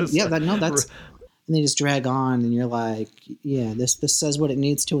that's and they just drag on, and you're like, yeah, this says what it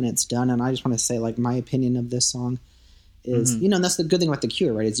needs to, and it's done. And I just want to say, like, my opinion of this song is, and that's the good thing about The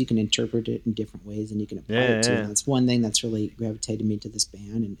Cure, right? Is you can interpret it in different ways, and you can apply it to. And that's one thing that's really gravitated me to this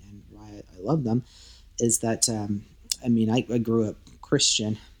band, and why I love them, is that I grew up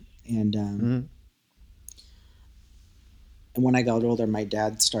Christian, and and when I got older, my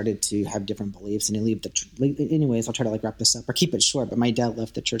dad started to have different beliefs, and he anyways, I'll try to wrap this up or keep it short. But my dad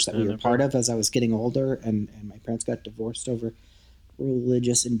left the church that we were part of as I was getting older, and my parents got divorced over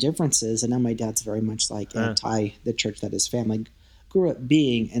religious indifferences, and now my dad's very much like anti the church that his family grew up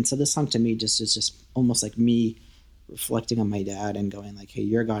being. And so this song to me is just almost like me reflecting on my dad and going like, hey,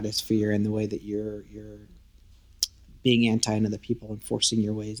 your God is fear, and the way that you're being anti other people and forcing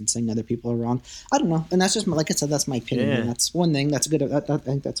your ways and saying other people are wrong. I don't know. And that's just, like I said, that's my opinion. And that's one thing that's good. I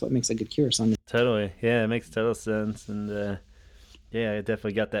think that's what makes a good Cure song. Totally. Yeah, it makes total sense. And I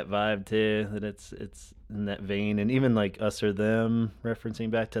definitely got that vibe too, that it's in that vein. And even like Us or Them,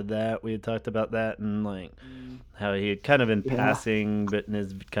 referencing back to that, we had talked about that, and like how he had kind of in passing, but in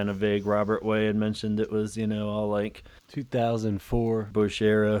his kind of vague Robert way, had mentioned it was, all like 2004 Bush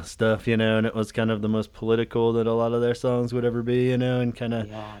era stuff, and it was kind of the most political that a lot of their songs would ever be, and kind of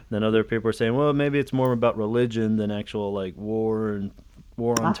then other people were saying, well, maybe it's more about religion than actual like war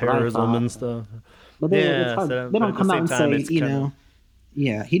on terrorism and stuff. But they don't come out and say,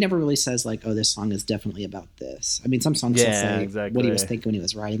 he never really says like, oh, this song is definitely about this. I mean, some songs will say what he was thinking when he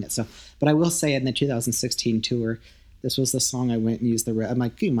was writing it. So, but I will say in the 2016 tour, this was the song I went and used I'm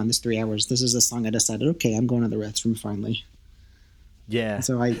like, come on, this 3 hours. This is the song I decided, okay, I'm going to the restroom finally. Yeah. And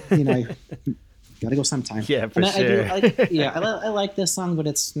so I got to go sometime. Yeah, for sure. I like this song, but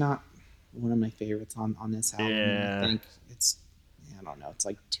it's not one of my favorites on this album. Yeah. I think I don't know. It's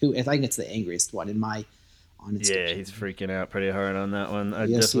like I think it's the angriest one in my honest opinion. He's freaking out pretty hard on that one. I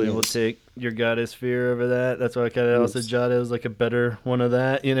definitely will take Your God is Fear over that. That's why I kind of also jotted it was like a better one of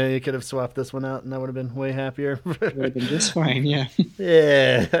that. You could have swapped this one out and I would have been way happier. It would have been just fine, yeah.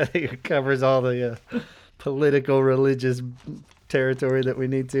 Yeah, I think it covers all the political, religious territory that we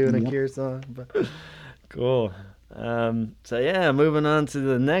need to in a Cure song. But, cool. Moving on to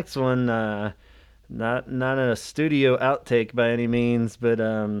the next one. Not a studio outtake by any means, but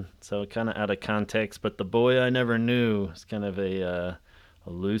so kind of out of context. But The Boy I Never Knew is kind of a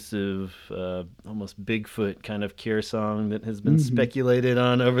elusive, almost Bigfoot kind of Cure song that has been speculated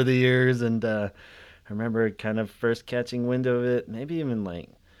on over the years. And I remember kind of first catching wind of it, maybe even like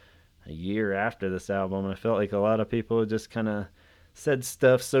a year after this album. I felt like a lot of people just kind of said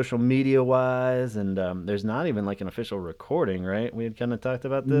stuff social media wise, and there's not even like an official recording, right? We had kind of talked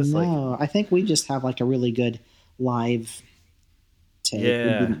about this. No, I think we just have like a really good live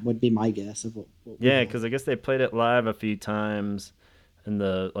take. Would be my guess of what because I guess they played it live a few times, and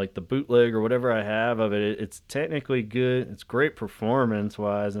the bootleg or whatever I have of it, it's technically good. It's great performance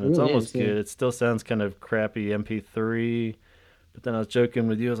wise, and it's really almost good. It still sounds kind of crappy MP3. But then I was joking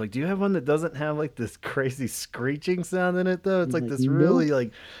with you. I was like, do you have one that doesn't have like this crazy screeching sound in it though? It's like this really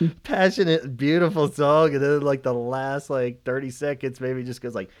like passionate, beautiful song. And then like the last like 30 seconds maybe just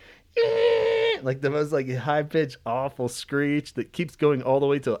goes like the most like high pitched awful screech that keeps going all the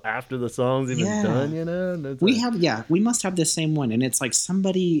way till after the song's even done, And we must have the same one, and it's like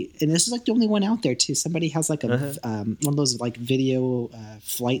somebody, and this is like the only one out there too. Somebody has like a one of those like video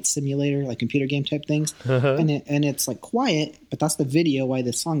flight simulator, like computer game type things, and it's like quiet, but that's the video while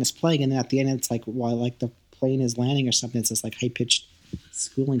the song is playing, and then at the end it's like while like the plane is landing or something, it's this like high pitched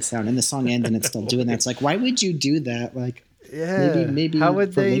schooling sound, and the song ends and it's still doing that. It's like, why would you do that? Like, maybe how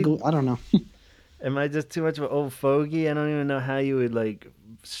would they? Legal, I don't know. Am I just too much of an old fogey? I don't even know how you would like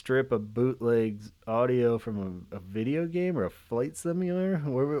strip a bootleg audio from a video game or a flight simulator.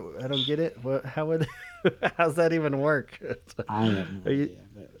 I don't get it. How's that even work? I have no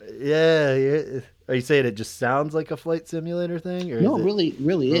idea. Are you saying it just sounds like a flight simulator thing? Or no, it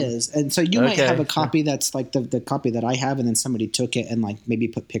really is. And so you might have a copy that's like the copy that I have, and then somebody took it and like maybe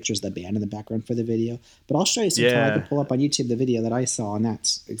put pictures of the band in the background for the video. But I'll show you sometime. I can pull up on YouTube the video that I saw, and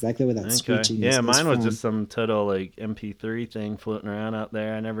that's exactly what that screeching is. Yeah, mine was just some total like MP3 thing floating around out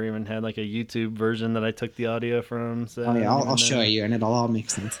there. I never even had like a YouTube version that I took the audio from. So I'll show you, and it'll all make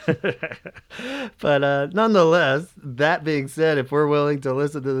sense. But nonetheless, that being said, if we're willing to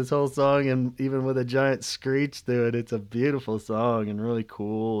listen to this whole song, and even with a giant screech through it, it's a beautiful song and really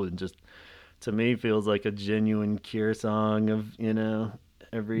cool, and just to me feels like a genuine Cure song of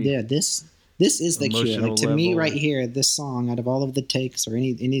every this is the Cure. Like to me, right here, this song out of all of the takes or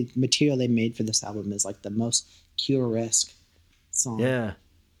any material they made for this album is like the most Cure-esque song.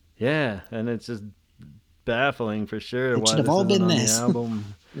 Yeah, and it's just baffling for sure. It should have all been this the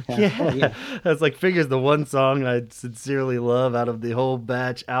album. Yeah. It's like figures the one song I sincerely love out of the whole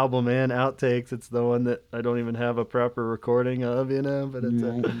batch, album and outtakes. It's the one that I don't even have a proper recording of, but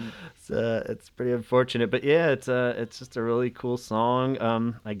it's pretty unfortunate. But yeah, it's just a really cool song.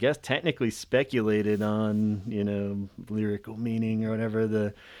 I guess technically speculated on lyrical meaning or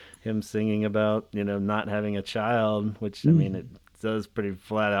whatever, him singing about not having a child, which I mean it does pretty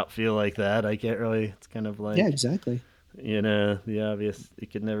flat out feel like that. I can't really. It's kind of like exactly. The obvious,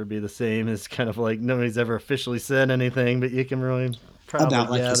 it could never be the same. It's kind of like nobody's ever officially said anything, but you can really probably about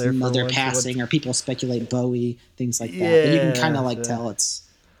like his mother passing, or people speculate Bowie, things like that. But you can kind of like tell it's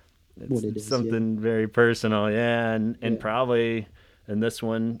what it is. Something very personal, and probably in this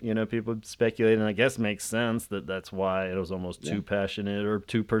one, people speculate, and I guess makes sense that's why it was almost too passionate or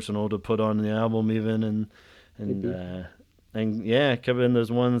too personal to put on the album, even And it could have been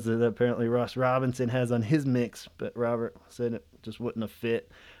those ones that apparently Ross Robinson has on his mix, but Robert said it just wouldn't have fit.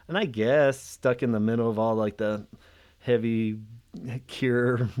 And I guess stuck in the middle of all like the heavy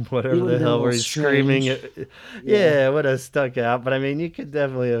Cure, whatever the hell, where he's screaming. It would have stuck out. But I mean, you could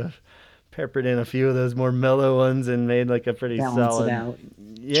definitely have peppered in a few of those more mellow ones and made like a pretty solid. It out.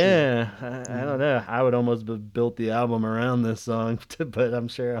 I don't know. I would almost have built the album around this song, but I'm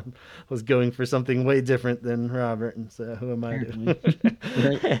sure I was going for something way different than Robert, and so who am I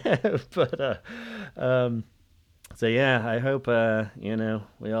to? But so yeah, I hope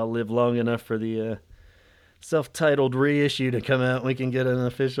we all live long enough for the self-titled reissue to come out and we can get an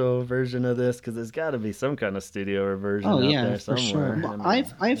official version of this, because there's got to be some kind of studio version out there somewhere. For sure. Well,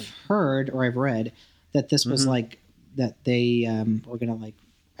 I've heard or I've read that this was like that they were gonna like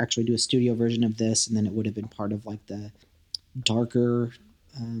actually do a studio version of this, and then it would have been part of like the darker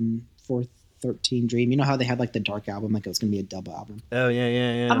 413 Dream. You know how they had like the dark album, like it was gonna be a double album. Oh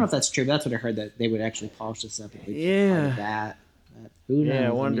yeah. I don't know if that's true, but that's what I heard, that they would actually polish this up. And part of that. Who knows?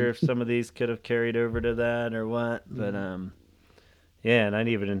 I wonder if some of these could have carried over to that or what. But and I'd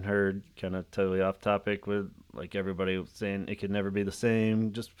even heard, kind of totally off topic, with like everybody was saying it could never be the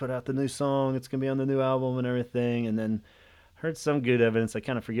same. Just put out the new song; it's gonna be on the new album and everything. And then heard some good evidence. I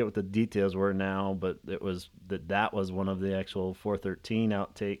kind of forget what the details were now, but it was that was one of the actual 413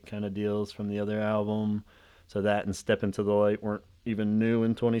 outtake kind of deals from the other album. So that and Step Into the Light weren't even new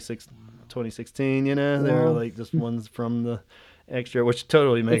in 2016. They were like just ones from the extra, which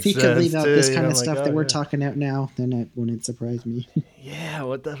totally makes sense. If he could leave out this kind of stuff that we're talking out now, then it wouldn't surprise me. Yeah,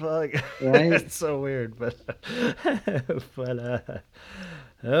 what the fuck? Right? It's so weird, but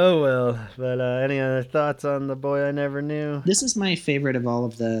oh well. But any other thoughts on The Boy I Never Knew? This is my favorite of all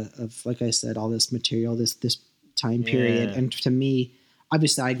of like I said, all this material, this time period. And to me,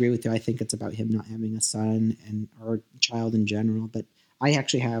 obviously I agree with you. I think it's about him not having a son or child in general, but I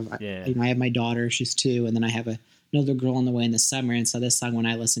actually have, I have my daughter, she's 2, and then I have another girl on the way in the summer. And so this song, when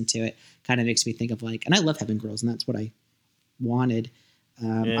I listen to it, kind of makes me think of like, and I love having girls, and that's what I wanted.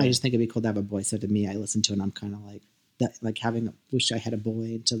 I just think it'd be cool to have a boy. So to me, I listen to it and I'm kind of like that, like wish I had a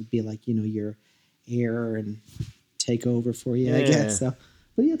boy to be like, your heir and take over for you, I guess. So,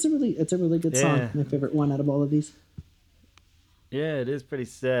 but yeah, it's a really good song. My favorite one out of all of these. Yeah, it is pretty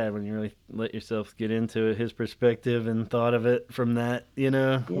sad when you really let yourself get into it, his perspective, and thought of it from that,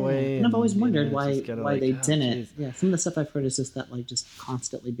 way. And I've always wondered why they didn't. Geez. Yeah, some of the stuff I've heard is just that, like, just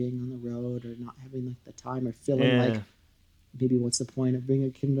constantly being on the road or not having like the time or feeling like maybe what's the point of bringing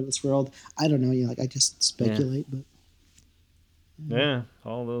a kid into this world? I don't know. I just speculate, but. Yeah,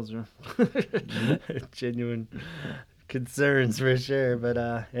 all those are genuine concerns for sure, but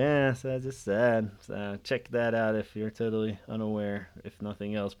so that's just sad. So check that out if you're totally unaware, if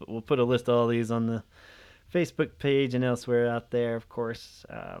nothing else. But we'll put a list of all these on the Facebook page and elsewhere out there, of course.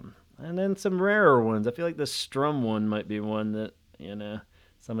 And then some rarer ones. I feel like the Strum one might be one that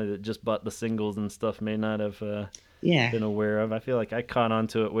somebody that just bought the singles and stuff may not have been aware of. I feel like I caught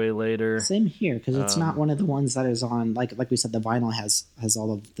onto it way later. Same here, because it's not one of the ones that is on, like we said, the vinyl has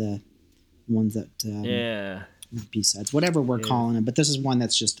all of the ones that B-sides, whatever we're calling them, but this is one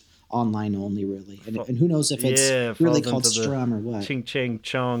that's just online only, really. And who knows if it's really called Strum or what. Ching Chang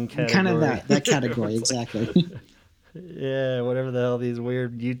Chong category. Kind of that category, exactly. Yeah, whatever the hell, these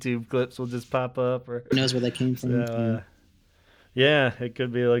weird YouTube clips will just pop up. Or who knows where they came from. So, it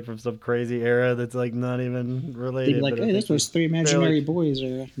could be like from some crazy era that's like not even related. They'd be like, hey, this was 3 Imaginary Boys,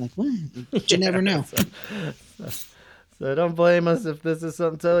 or like, what? You never know. So don't blame us if this is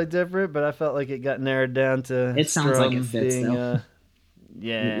something totally different, but I felt like it got narrowed down to it sounds like it fits, being, though.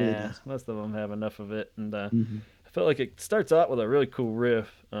 Yeah, It really does. most of them have enough of it, and Mm-hmm. I felt like it starts out with a really cool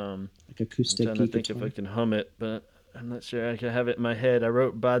riff. Like acoustic I'm trying to think guitar. if I can hum it, but I'm not sure I can have it in my head. I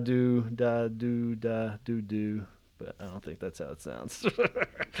wrote ba-do, da-do, da-do-do, but I don't think that's how it sounds.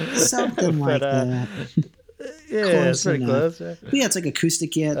 Something like that. Yeah, Close it's pretty enough. close. Right? But yeah, it's like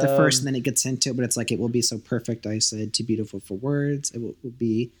acoustic at the first, and then it gets into it, but it's like, it will be so perfect, I said, too beautiful for words. It will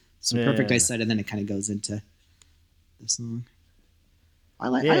be so perfect, I said, and then it kind of goes into the song. I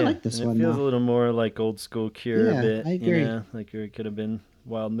like this one. It feels though. a little more like old school Cure a bit. I agree. You know, like it could have been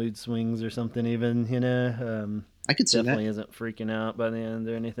Wild Mood Swings or something even, you know. I could see definitely that. isn't freaking out by the end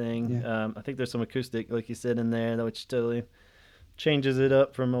or anything. Yeah. I think there's some acoustic, like you said, in there, which totally changes it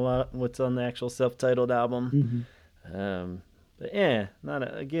up from a lot of what's on the actual self-titled album. Mm-hmm. But yeah,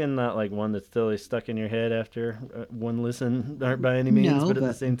 not like one that's totally stuck in your head after one listen, aren't by any means, but at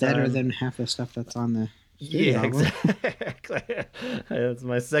the same time, better than half the stuff that's on the studio album. Exactly. That's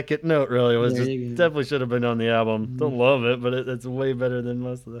my second note. Really, was There just you go. definitely should have been on the album. Mm-hmm. Don't love it, but it's way better than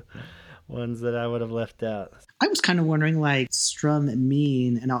most of the ones that I would have left out. I was kind of wondering, like, strum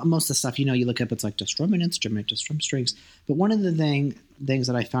mean, and most of the stuff, you look up, it's like, to strum an instrument, to strum strings. But one of the things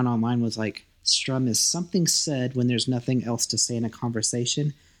that I found online was like, strum is something said when there's nothing else to say in a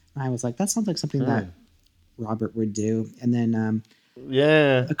conversation. And I was like, that sounds like something that Robert would do. And then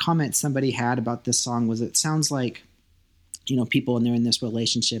a comment somebody had about this song was, it sounds like, people, and they're in this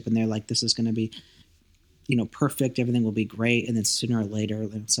relationship, and they're like, this is going to be, perfect, everything will be great, and then sooner or later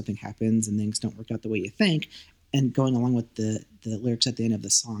something happens and things don't work out the way you think. And going along with the lyrics at the end of the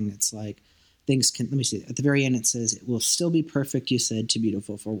song, it's like, things can, let me see, at the very end it says, it will still be perfect, you said, too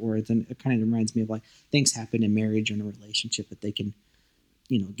beautiful for words. And it kind of reminds me of like, things happen in marriage or in a relationship, but they can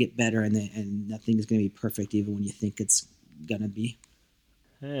get better, and nothing is going to be perfect even when you think it's gonna be.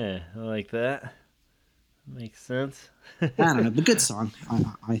 Yeah, I like that. Makes sense. I don't know, but good song,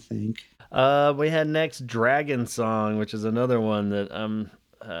 I think. We had next Dragon Song, which is another one that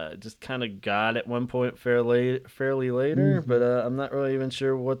just kind of got at one point fairly later, but I'm not really even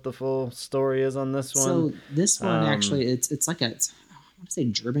sure what the full story is on this one. So this one actually, it's like I want to say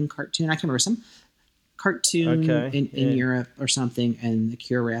German cartoon. I can't remember, some cartoon in Europe or something, and the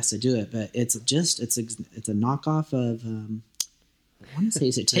Cure were asked to do it, but it's a knockoff of. I want to say,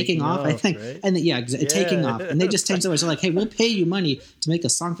 is it Taking Off? I think, right? And Taking Off, and they just changed the words. They're like, hey, we'll pay you money to make a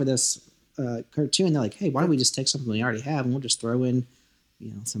song for this cartoon. They're like, hey, why don't we just take something we already have and we'll just throw in,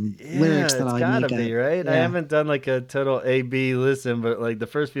 some lyrics that I gotta make. Be right. Yeah. I haven't done like a total A/B listen, but like the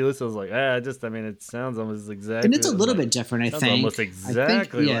first few listens, I was like, it sounds almost exactly. And it's a little bit different, I think. Almost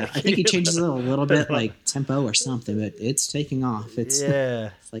exactly. I think he changes it a little bit, like tempo or something, but it's Taking Off. It's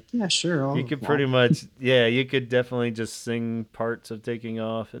it's like, yeah, sure. You could pretty much, you could definitely just sing parts of Taking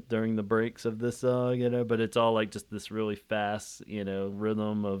Off during the breaks of this song, but it's all like just this really fast,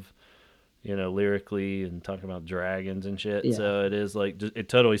 rhythm of, lyrically and talking about dragons and shit. Yeah. So it is like, it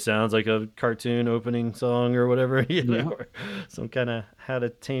totally sounds like a cartoon opening song or whatever, or some kind of How to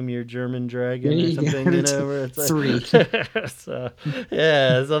Tame Your German Dragon or something, where it's like, 3. So,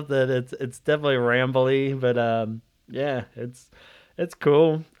 yeah, something, it's definitely rambly, but, it's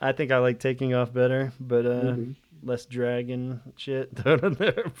cool. I think I like Taking Off better, but, less dragon shit thrown in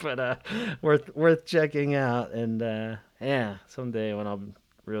there, but, worth checking out. And, someday when I'll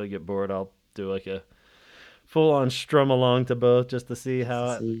really get bored, I'll do like a full-on strum along to both just to see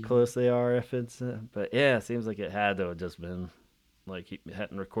how close they are. If it's, but it seems like it had to have just been like he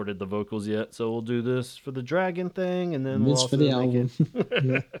hadn't recorded the vocals yet, so we'll do this for the dragon thing, and then we'll also for the album.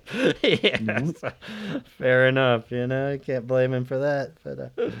 So, fair enough. Can't blame him for that.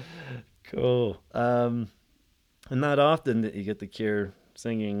 But cool. And not often that you get the Cure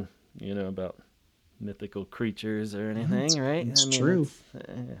singing, about mythical creatures or anything, right? It's true.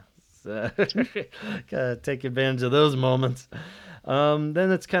 Gotta take advantage of those moments.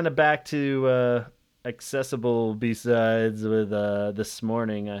 Then it's kind of back to accessible B-sides with This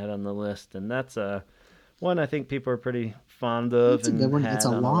Morning I had on the list, and that's one I think people are pretty fond of. It's a good one. It's a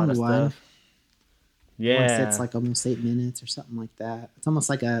long one. Yeah, it's like almost 8 minutes or something like that. It's almost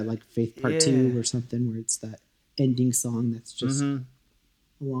like Faith Part 2 or something, where it's that ending song that's just a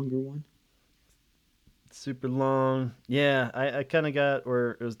longer one. Super long. Yeah, I kind of got,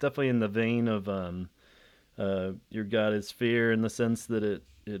 or it was definitely in the vein of Your God is Fear, in the sense that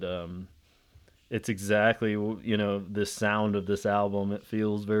it's exactly, the sound of this album. It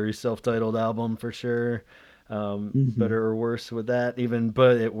feels very self-titled album for sure. Better or worse with that even,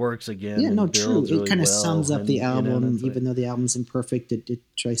 but it works again. Yeah, no, true. Really it kind of sums up the album, even though the album's imperfect. It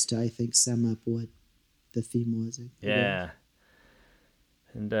tries to, I think, sum up what the theme was. Yeah.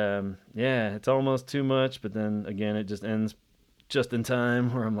 And it's almost too much, but then again, it just ends just in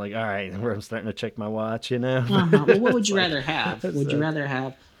time, where I'm like, all right, where I'm starting to check my watch, you know. Uh-huh. Well, what would you rather have? Would you rather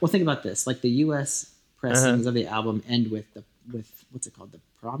have? Well, think about this: like the U.S. pressings of the album end with what's it called, the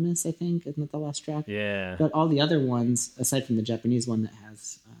Promise? I think isn't that the last track? Yeah. But all the other ones, aside from the Japanese one that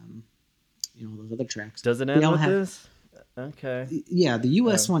has, those other tracks, does it end with this? Okay. Yeah, the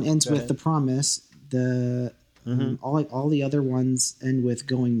U.S. one ends with the Promise. The all the other ones end with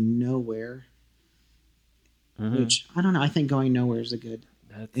Going Nowhere. Which I don't know. I think Going Nowhere is a good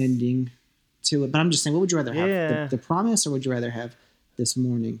ending to it. But I'm just saying, what would you rather have? The Promise, or would you rather have This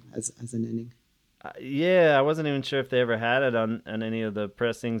Morning as an ending? I wasn't even sure if they ever had it on any of the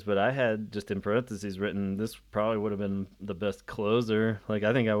pressings, but I had just in parentheses written this probably would have been the best closer. Like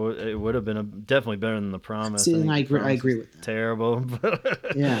I think it would have been definitely better than The Promise. See, I agree with that. Terrible.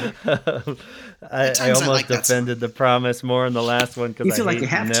 Yeah. I almost defended The Promise more in the last one because I feel like you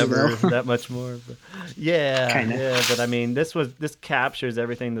have Never to, that much more. But Kinda. Yeah. But I mean, this captures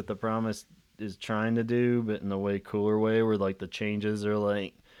everything that The Promise is trying to do, but in a way cooler way, where like the changes are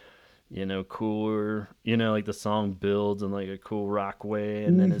like, cooler, like the song builds in like a cool rock way,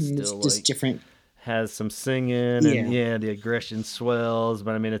 and then it's still just like different, has some singing, and the aggression swells,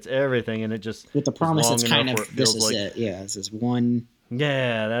 but I mean it's everything, and it just with The Promise it's kind of this is like, it. This is one.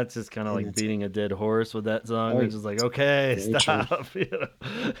 Yeah, that's just kind of like beating a dead horse with that song. It's just like, okay, stop.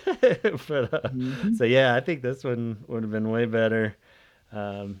 But so yeah, I think this one would have been way better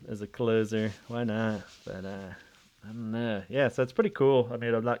as a closer. Why not? But I don't know. Yeah, so it's pretty cool. I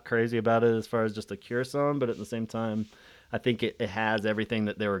mean, I'm not crazy about it as far as just a Cure song, but at the same time, I think it has everything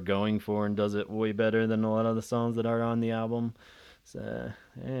that they were going for and does it way better than a lot of the songs that are on the album. So,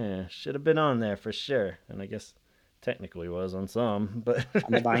 yeah, should have been on there for sure. And I guess technically was on some, but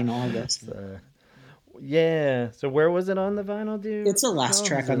on the vinyl, I guess. So, yeah. So where was it on the vinyl, dude? It's the last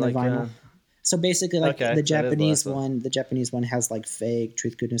track on the vinyl. So basically, like the Japanese one has like Fake,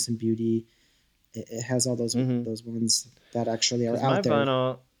 Truth, Goodness, and Beauty. It has all those ones that actually are out there.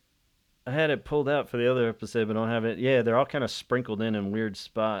 Vinyl, I had it pulled out for the other episode, but I don't have it. Yeah, they're all kind of sprinkled in weird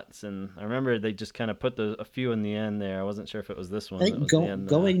spots, and I remember they just kind of put a few in the end there. I wasn't sure if it was this one. I think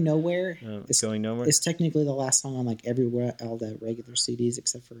Going Nowhere is technically the last song on like everywhere, all the regular CDs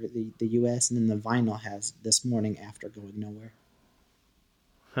except for the US, and then the vinyl has This Morning after Going Nowhere.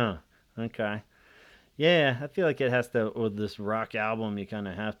 Huh. Okay. Yeah, I feel like it has to, with this rock album, you kind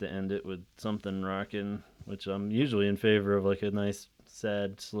of have to end it with something rocking, which I'm usually in favor of, like a nice,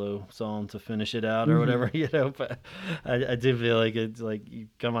 sad, slow song to finish it out or whatever, but I do feel like it's like you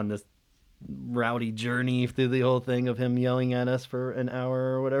come on this rowdy journey through the whole thing of him yelling at us for an hour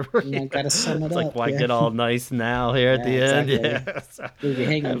or whatever. Yeah, gotta sum it it's up. Like, why get all nice now here at the end? Yeah.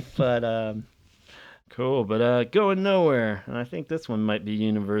 So, but, cool, but Going Nowhere, and I think this one might be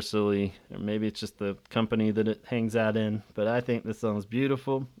universally, or maybe it's just the company that it hangs out in, but I think this song's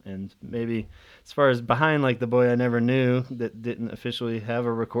beautiful, and maybe as far as behind like The Boy I Never Knew that didn't officially have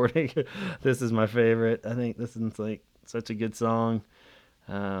a recording, this is my favorite. I think this is like such a good song.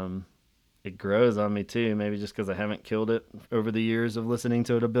 It grows on me too, maybe just because I haven't killed it over the years of listening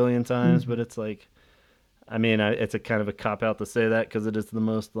to it a billion times, but it's like, I mean, it's a kind of a cop-out to say that because it is the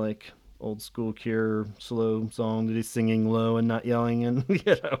most like old school Cure slow song that he's singing low and not yelling, and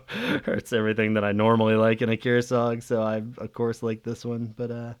hurts everything that I normally like in a Cure song. So I of course like this one,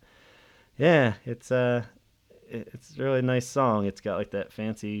 but yeah, it's a really nice song. It's got like that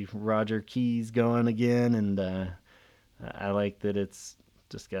fancy Roger keys going again, and I like that it's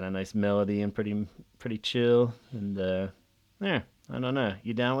just got a nice melody and pretty chill, and yeah. I don't know.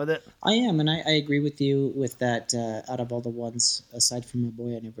 You down with it? I am, and I agree with you with that. Out of all the ones, aside from A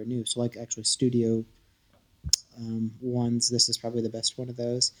Boy I Never Knew, so like actually studio ones, this is probably the best one of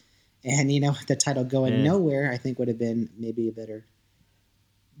those. And the title "Going Nowhere" I think would have been maybe a better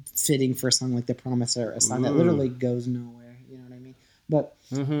fitting for a song like "The Promise," or a song that literally goes nowhere. You know what I mean?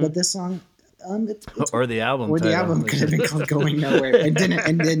 But this song, or the album, could have been called "Going Nowhere" and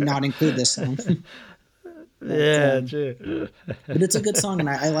did not include this song. But, true. But it's a good song, and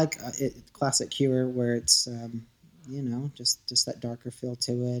I like it, classic Cure, where it's just that darker feel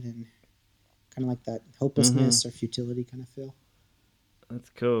to it, and kind of like that hopelessness or futility kind of feel. That's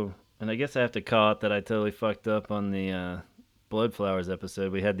cool. And I guess I have to call it that I totally fucked up on the Blood Flowers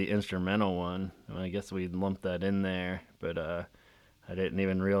episode. We had the instrumental one. I guess we lumped that in there, but I didn't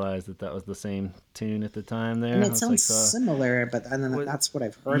even realize that was the same tune at the time there. And it sounds similar, but that's what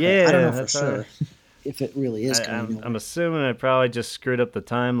I've heard. Yeah, I don't know for sure. If it really is I'm assuming I probably just screwed up the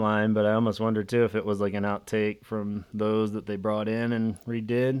timeline, but I almost wonder too if it was like an outtake from those that they brought in and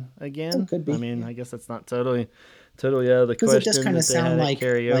redid again. It could be. I mean, I guess that's not totally out of the question. Because it does kind of sound like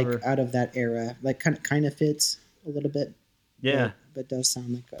over. out of that era, like kind of fits a little bit Yeah. But it does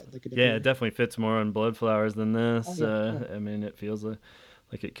sound like a different. Yeah, it definitely fits more on Blood Flowers than this. Oh, yeah. I mean, it feels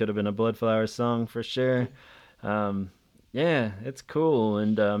like it could have been a Blood Flowers song for sure. Yeah, it's cool.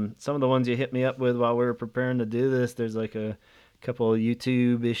 And some of the ones you hit me up with while we were preparing to do this, there's like a couple of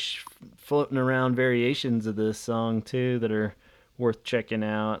YouTube-ish floating around variations of this song too that are worth checking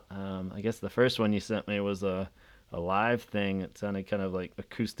out. I guess the first one you sent me was a live thing. It sounded kind of like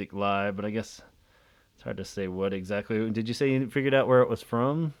acoustic live, but I guess it's hard to say what exactly. Did you say you figured out where it was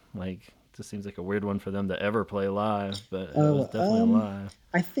from? Like, it just seems like a weird one for them to ever play live, but it was definitely live.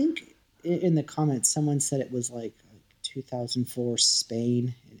 I think in the comments someone said it was like 2004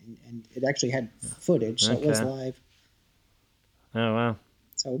 Spain, and it actually had footage, so it was live. Oh, wow.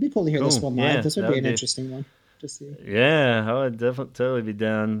 So it'd be cool to hear this one live. Yeah, this would be an interesting one to see. Yeah, I would definitely totally be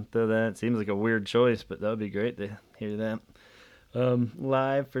down to that. It seems like a weird choice, but that would be great to hear that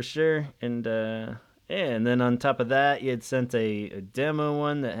live for sure. And and then on top of that, you had sent a demo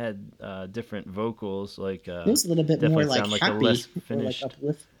one that had different vocals. Like it was a little bit more like happy, a less finished. Or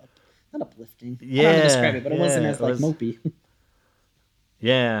like not uplifting. Yeah, I don't know how to describe it, but it wasn't as like mopey.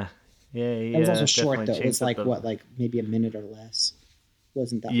 Yeah. It was also short though. It was like like maybe a minute or less. It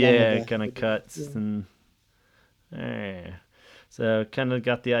wasn't that long. Yeah, it kind of cuts and. So kind of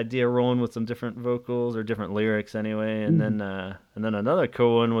got the idea rolling with some different vocals or different lyrics anyway, and then another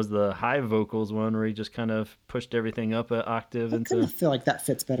cool one was the high vocals one where he just kind of pushed everything up an octave. I kind of feel like that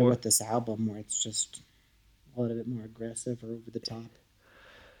fits better with this album, where it's just a little bit more aggressive or over the top.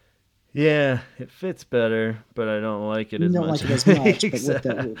 Yeah, it fits better, but I don't like it as much. You don't like it as much,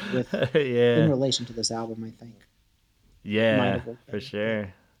 but with in relation to this album, I think. Yeah, for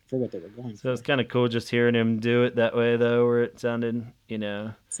sure. For what they were going for. So it's kind of cool just hearing him do it that way, though, where it sounded,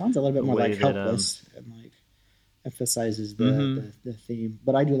 sounds a little bit more like Helpless and like emphasizes the theme.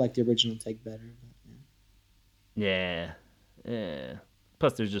 But I do like the original take better. But, yeah.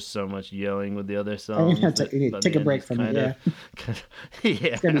 Plus, there's just so much yelling with the other songs. Take a break from it, yeah.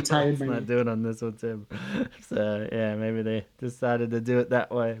 It's going to be tired. Let's not do it on this one, too. So, yeah, maybe they decided to do it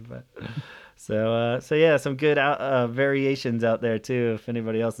that way, but... So yeah, some good variations out there too. If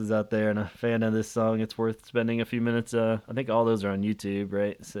anybody else is out there and a fan of this song, it's worth spending a few minutes. I think all those are on YouTube,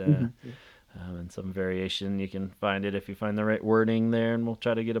 right? So, and some variation, you can find it if you find the right wording there, and we'll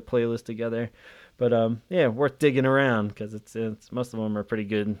try to get a playlist together. But yeah, worth digging around because it's most of them are pretty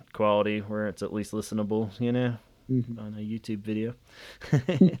good quality, where it's at least listenable, on a YouTube video.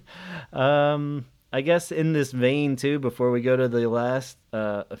 I guess in this vein too, before we go to the last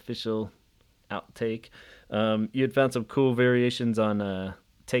official outtake, you had found some cool variations on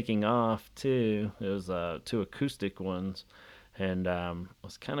Taking Off too. It was 2 acoustic ones, and it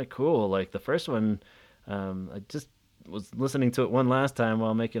was kind of cool. Like the first one, I just was listening to it one last time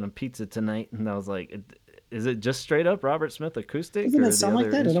while making a pizza tonight, and I was like, is it just straight up Robert Smith acoustic? Doesn't it sound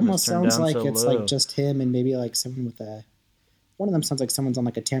like that? It almost sounds like it's like just him and maybe like someone with a... One of them sounds like someone's on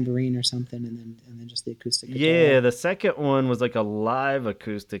like a tambourine or something, and then just the acoustic guitar. Yeah, the second one was like a live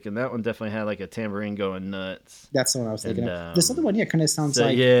acoustic, and that one definitely had like a tambourine going nuts. That's the one I was thinking of. This other one, kind of sounds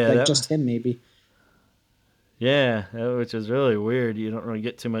like just him, maybe. Yeah, which is really weird. You don't really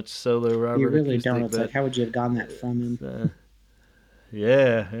get too much solo Robert. You really acoustic, don't. It's like, how would you have gotten that from him?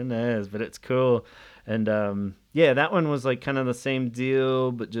 Yeah, who knows? But it's cool. And yeah, that one was like kind of the same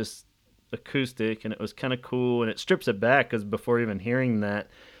deal, but just acoustic, and it was kind of cool, and it strips it back because before even hearing that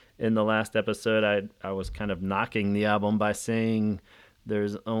in the last episode, I was kind of knocking the album by saying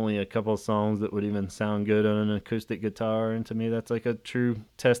there's only a couple songs that would even sound good on an acoustic guitar, and to me that's like a true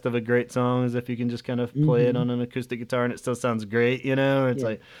test of a great song, is if you can just kind of play it on an acoustic guitar and it still sounds great. It's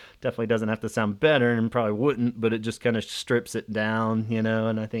like definitely doesn't have to sound better, and probably wouldn't, but it just kind of strips it down,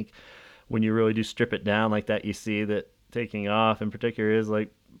 and I think when you really do strip it down like that, you see that Taking Off in particular is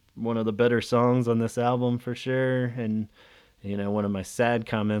like one of the better songs on this album for sure. And one of my sad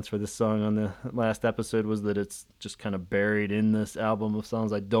comments for this song on the last episode was that it's just kind of buried in this album of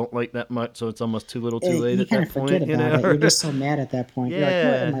songs I don't like that much, so it's almost too little too late at that point. You kind of forget about it. You're just so mad at that point.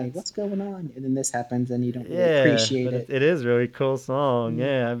 Yeah. You're like, what's going on? And then this happens and you don't really appreciate it. It is a really cool song.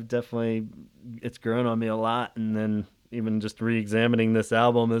 Yeah, it's grown on me a lot, and then even just re-examining this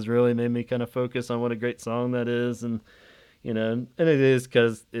album has really made me kind of focus on what a great song that is. And and it is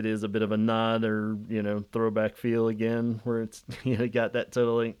because it is a bit of a nod or, throwback feel again, where it's, got that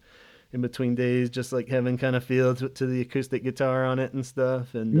totally in between days, just like heaven kind of feel to the acoustic guitar on it and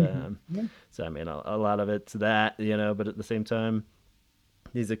stuff. And so, I mean, a lot of it's that, but at the same time,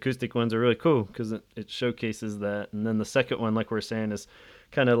 these acoustic ones are really cool because it showcases that. And then the second one, like we're saying, is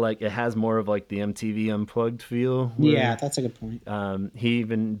kind of like it has more of like the MTV Unplugged feel. Yeah, that's a good point. He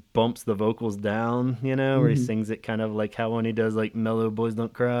even bumps the vocals down, where he sings it kind of like how when he does like Mellow Boys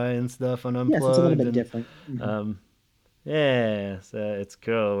Don't Cry and stuff on Unplugged. Yeah, so it's a little bit different. Mm-hmm. Yeah, so it's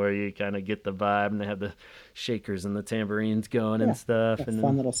cool where you kind of get the vibe, and they have the shakers and the tambourines going and stuff. And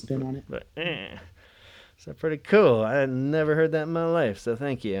fun little spin on it. But so pretty cool. I had never heard that in my life, so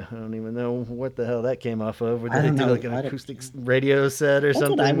thank you. I don't even know what the hell that came off of. Did they do like an acoustic radio set or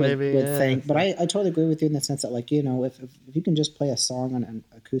something? What I would maybe. think, but I totally agree with you in the sense that, like, if you can just play a song on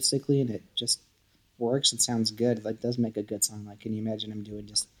acoustically and it just works and sounds good, like, does make a good song. Like, can you imagine him doing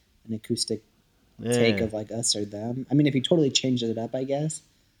just an acoustic take of like Us or Them? I mean, if he totally changed it up, I guess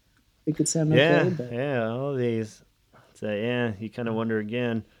it could sound okay. But all these. So you kind of wonder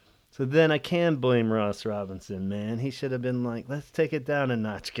again. So then I can blame Ross Robinson, man. He should have been like, let's take it down a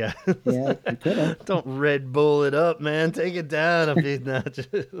notch, guys. Yeah, he could have. Don't Red Bull it up, man. Take it down a few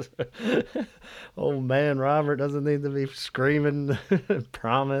notches. Old man Robert doesn't need to be screaming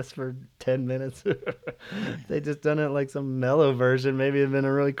promise for 10 minutes. They just done it like some mellow version. Maybe it'd been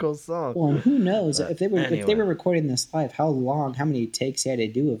a really cool song. Well, and who knows if they were recording this live, how many takes he had to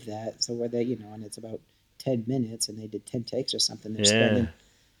do of that? So where they, and it's about 10 minutes and they did 10 takes or something. They're spending,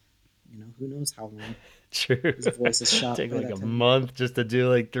 who knows how long. True. His voice is shot. Take like a month just to do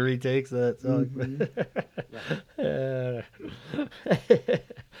like 3 takes of that song.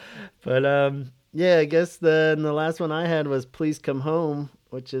 But I guess the last one I had was Please Come Home,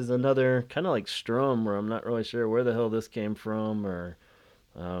 which is another kind of like strum where I'm not really sure where the hell this came from, or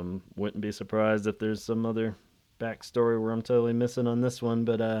wouldn't be surprised if there's some other backstory where I'm totally missing on this one,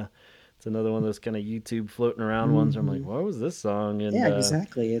 but it's another one of those kind of YouTube floating around ones where I'm like, what was this song? And yeah,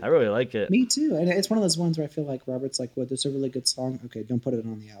 exactly. I really like it. Me too. And it's one of those ones where I feel like Robert's like, well, this is a really good song. Okay, don't put it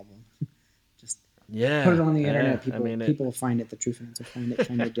on the album. Just put it on the internet. People will find it. The true fans will find it.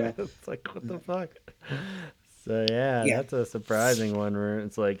 Find it. It's like, what the fuck? So that's a surprising one where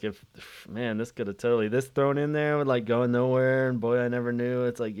it's like, this could have totally thrown in there with like Going Nowhere and Boy I Never Knew.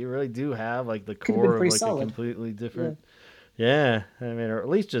 It's like you really do have like the core of like solid. A completely different. Yeah, I mean, or at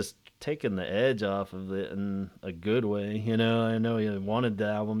least just taking the edge off of it in a good way. I know you wanted the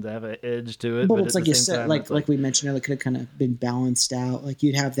album to have an edge to it, but it's like you said, like we mentioned earlier, it could have kind of been balanced out. Like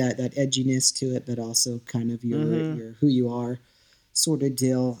you'd have that edginess to it, but also kind of your who you are sort of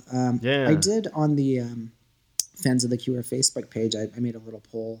deal. I did on the Fans of the Cure Facebook page. I made a little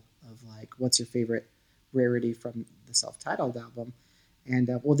poll of like, what's your favorite rarity from the self-titled album? And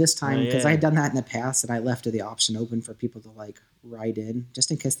this time, because I had done that in the past, and I left the option open for people to like write in, just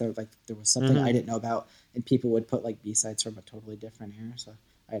in case there was something I didn't know about, and people would put like B-sides from a totally different era. So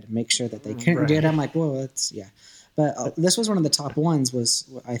I had to make sure that they couldn't do it. I'm like, well, that's But this was one of the top ones.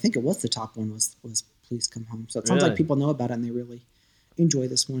 I think it was the top one. Was Please Come Home. So it sounds like people know about it and they really enjoy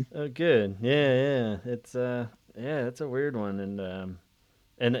this one. Oh, good. Yeah. It's it's a weird one, and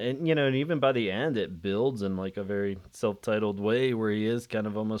even by the end, it builds in like a very self-titled way where he is kind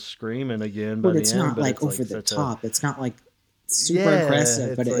of almost screaming again. But it's not like over the top. It's not like super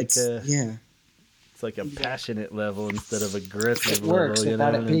aggressive, but it's it's like a passionate level instead of aggressive. It works level,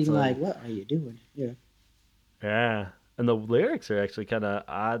 without it being like, what are you doing? Yeah, and the lyrics are actually kind of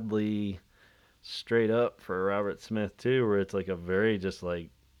oddly straight up for Robert Smith too, where it's like a very just like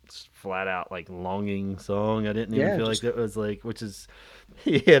flat out like longing song. I didn't even feel like that was like, which is,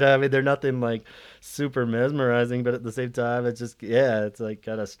 I mean, they're nothing like super mesmerizing, but at the same time, it's just, it's like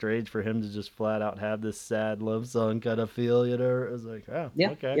kind of strange for him to just flat out have this sad love song kind of feel, It was like,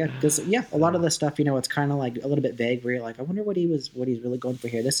 okay. Yeah, because a lot of the stuff, it's kind of like a little bit vague where you're like, I wonder what he's really going for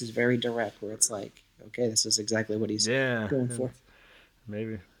here. This is very direct where it's like, okay, this is exactly what he's going for.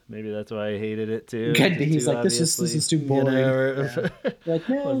 Maybe that's why I hated it too. Could be. He's like, this is too boring. Like,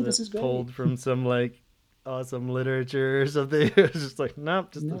 no, this is great. Pulled from some like awesome literature or something. It was just like,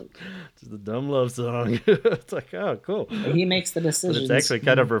 nope, just a dumb love song. It's like, oh, cool. He makes the decisions. But it's actually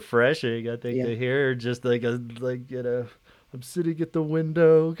kind of refreshing, I think, to hear just like I'm sitting at the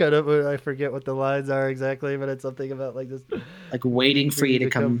window, kind of. I forget what the lines are exactly, but it's something about like this, like waiting for you to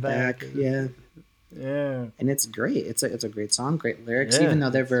come back. Yeah. Yeah, and it's great. It's a great song, great lyrics, even though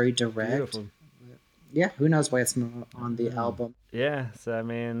they're very direct. Beautiful. Yeah, who knows why it's not on the album? Yeah, so I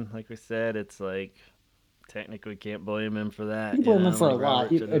mean, like we said, it's like technically can't blame him for that. You blame him for a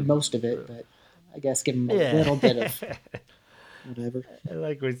lot, most of it, but I guess give him a little bit of. whatever.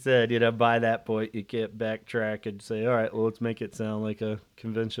 Like we said, by that point, you can't backtrack and say, all right, well, let's make it sound like a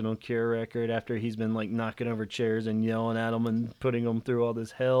conventional Cure record after he's been like knocking over chairs and yelling at them and putting them through all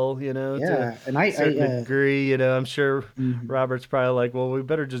this hell, to Yeah, and a certain degree. I'm sure mhm. Robert's probably like, well, we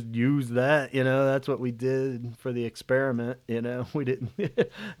better just use that. That's what we did for the experiment. We didn't, they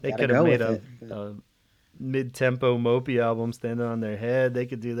Gotta could have go made with it. But a mid-tempo Mopey album standing on their head. They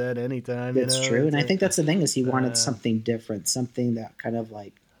could do that anytime. that's true, and I think that's the thing is he wanted uh, something different, something that kind of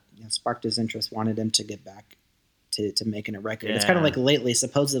like sparked his interest, wanted him to get back to making a record. It's kind of like lately,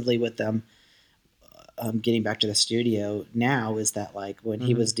 supposedly with them getting back to the studio now, is that like when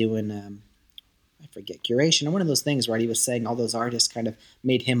he was doing I forget, Curation or one of those things where he was saying all those artists kind of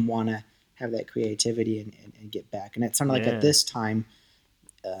made him want to have that creativity and get back. And it sounded like at this time,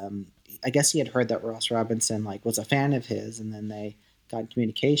 I guess he had heard that Ross Robinson like was a fan of his, and then they got in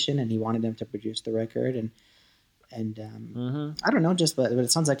communication, and he wanted him to produce the record. And I don't know, but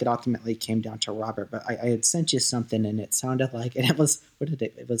it sounds like it ultimately came down to Robert. But I had sent you something, and it sounded like, and it was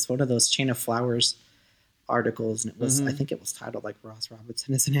it was one of those Chain of Flowers articles, and it was I think it was titled like Ross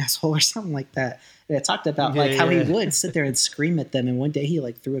Robinson is an asshole or something like that. And it talked about how he would sit there and scream at them, and one day he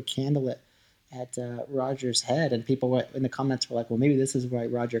like threw a candle at Roger's head, and people were, in the comments were like, well, maybe this is why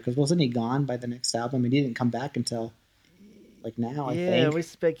Roger, because wasn't he gone by the next album, and he didn't come back until like now, I think. Yeah, we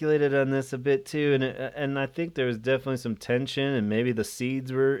speculated on this a bit too, and I think there was definitely some tension, and maybe the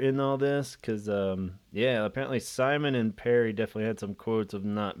seeds were in all this, because apparently Simon and Perry definitely had some quotes of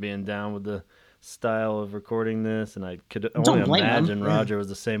not being down with the style of recording this, and I could only imagine Roger was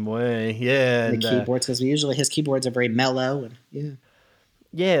the same way. Yeah, and the keyboards, because usually his keyboards are very mellow, and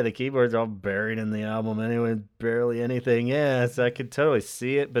yeah, the keyboards are all buried in the album anyway, barely anything. Yeah, so I could totally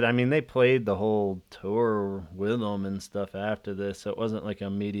see it. But I mean, they played the whole tour with them and stuff after this, so it wasn't like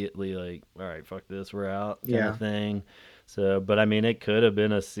immediately like, all right, fuck this, we're out kind of thing. So, but I mean, it could have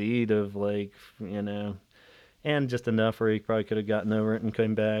been a seed of like, and just enough where he probably could have gotten over it and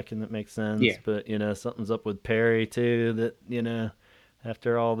came back, and that makes sense. Yeah. But, something's up with Perry too, that,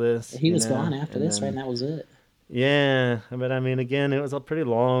 after all this. He was gone after this, right? And that was it. Yeah, but I mean, again, it was a pretty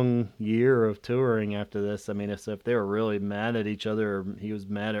long year of touring after this. I mean, if they were really mad at each other, or he was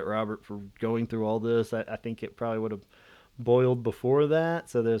mad at Robert for going through all this, I think it probably would have boiled before that.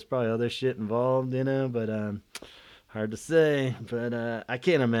 So there's probably other shit involved, but hard to say. But I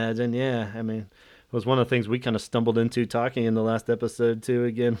can't imagine. Yeah, I mean, it was one of the things we kind of stumbled into talking in the last episode too.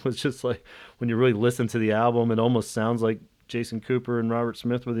 Again, was just like when you really listen to the album, it almost sounds like Jason Cooper and Robert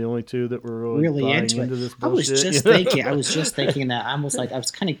Smith were the only two that were really into this bullshit. I was just thinking that. I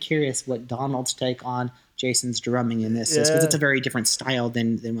was kind of curious what Donald's take on Jason's drumming in this is, because it's a very different style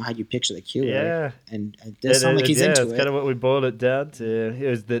than how you picture the Cure. Yeah, and it does sound like he's into it. It's kind of what we boiled it down to,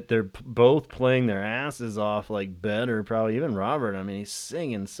 is that they're both playing their asses off, like better, probably even Robert. I mean, he's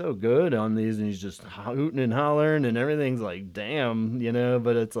singing so good on these, and he's just hooting and hollering, and everything's like, damn,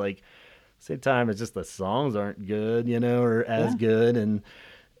 but it's like, same time, it's just the songs aren't good, or as good, and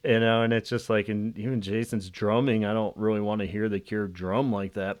and it's just like, and even Jason's drumming, I don't really want to hear the Cure drum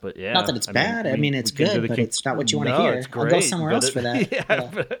like that, but yeah, not that it's bad. I mean, it's good, but it's not what you want to hear. Great, I'll go somewhere else for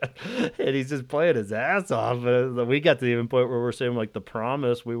that. And he's just playing his ass off. We got to the even point where we're saying like The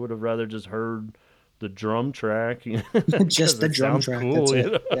Promise, we would have rather just heard the drum track, just the drum track. Cool, that's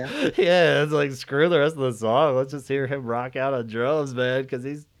it. Yeah, it's like, screw the rest of the song. Let's just hear him rock out on drums, man, because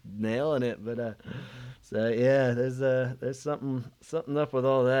he's nailing it. But so yeah, there's something up with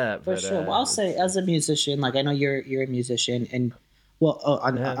all that. For sure. Well, I'll say, as a musician, like, I know you're a musician, and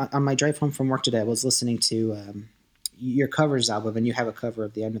on my drive home from work today, I was listening to your covers album, and you have a cover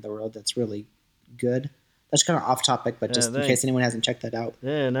of The End of the World that's really good. That's kind of off topic, but just in case anyone hasn't checked that out.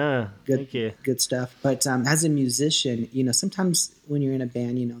 Yeah, no, thank you. Good stuff. But as a musician, sometimes when you're in a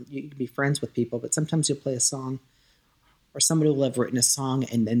band, you can be friends with people, but sometimes you'll play a song, or somebody will have written a song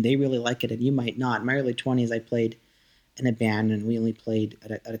and they really like it, and you might not. In my early 20s, I played in a band, and we only played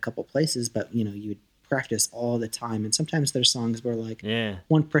at a couple places, but you would practice all the time. And sometimes there's songs where like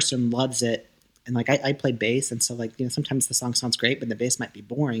one person loves it, and like I play bass, and so like sometimes the song sounds great, but the bass might be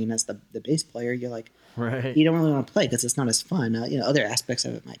boring, and as the bass player, you're like, you don't really want to play because it's not as fun. Other aspects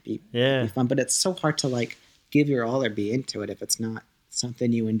of it might be fun, but it's so hard to like give your all or be into it if it's not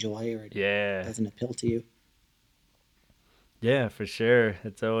something you enjoy or it doesn't appeal to you. Yeah, for sure.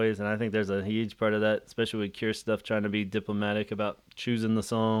 It's always, and I think there's a huge part of that, especially with Cure stuff, trying to be diplomatic about choosing the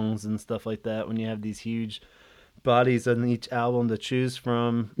songs and stuff like that. When you have these huge bodies on each album to choose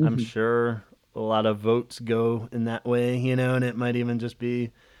from, I'm sure a lot of votes go in that way, and it might even just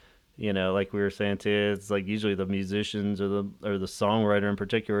be, like we were saying too, it's like usually the musicians or the songwriter in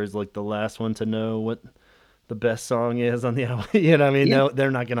particular is like the last one to know what the best song is on the album. You know what I mean? Yeah. No,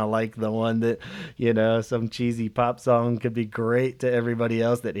 they're not going to like the one that, you know, some cheesy pop song could be great to everybody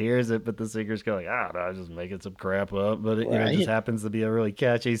else that hears it, but the singer's going, I don't know, I'm just making some crap up, but it, you know, it just happens to be a really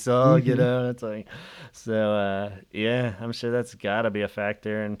catchy song, you know? It's like, so, yeah, I'm sure that's got to be a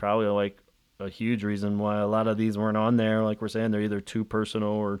factor, and probably like a huge reason why a lot of these weren't on there. Like we're saying, they're either too personal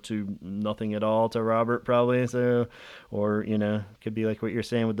or too nothing at all to Robert, probably. So, or, you know, could be like what you're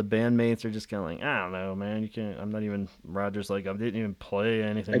saying with the bandmates are just kind of like, I don't know, man, you can't, I'm not even, Roger's like, I didn't even play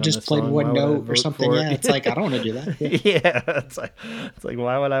anything. I just played song. one note or something. Yeah, it's like, I don't want to do that. Yeah, it's like,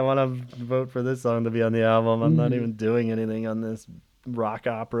 why would I want to vote for this song to be on the album? I'm not even doing anything on this rock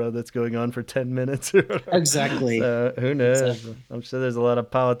opera that's going on for 10 minutes. Exactly. So who knows? Exactly. I'm sure there's a lot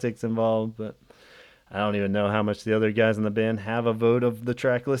of politics involved, but I don't even know how much the other guys in the band have a vote of the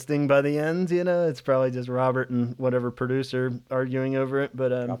track listing by the end. You know, it's probably just Robert and whatever producer arguing over it.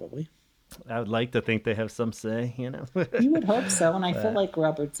 But probably, I would like to think they have some say. You know, you would hope so. And I feel like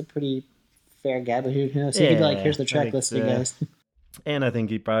Robert's a pretty fair guy, but who knows? He'd be like, "Here's the track listing, guys." And I think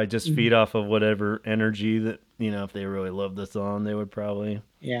he'd probably just feed off of whatever energy that, you know, if they really love the song, they would probably,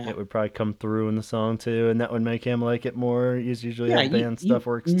 it would probably come through in the song too, and that would make him like it more. Usually how band stuff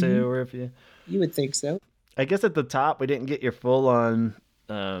works too, or if you would think so. I guess at the top we didn't get your full on,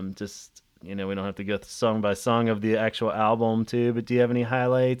 just, you know, we don't have to go song by song of the actual album too, but do you have any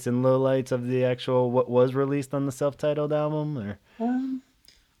highlights and lowlights of the actual, what was released on the self-titled album? Or I'm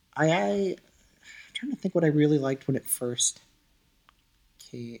trying to think what I really liked when it first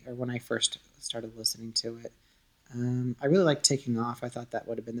or when I first started listening to it. I really liked Taking Off. I thought that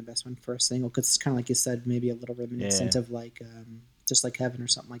would have been the best one for a single, because it's kind of like you said, maybe a little reminiscent of like Just Like Heaven or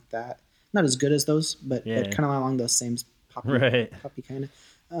something like that. Not as good as those, but kind of along those same poppy kind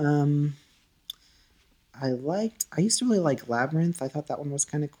of. I used to really like Labyrinth. I thought that one was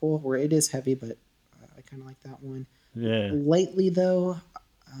kind of cool, where it is heavy, but I kind of like that one. Lately though,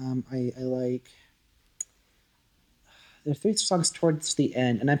 I like, there are 3 songs towards the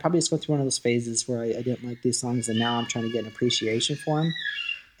end, and I probably just go through one of those phases where I didn't like these songs, and now I'm trying to get an appreciation for them.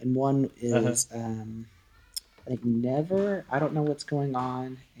 And one is, I think Never, I Don't Know What's Going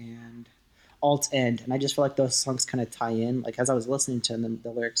On, and Alt End. And I just feel like those songs kind of tie in. Like, as I was listening to them, the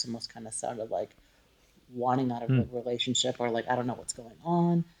lyrics almost kind of sounded like wanting out of a relationship, or like, I don't know what's going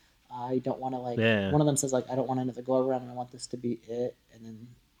on. I don't want to, like, one of them says, like, I don't want another go around, and I want this to be it. And then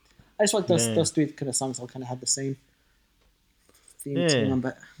I just feel like those 3 kind of songs all kind of had the same theme to them,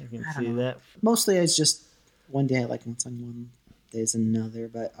 but I can see that. Mostly it's just one day I like one song, one day is another,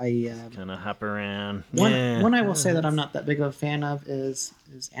 but I kind of hop around. One I will say that I'm not that big of a fan of is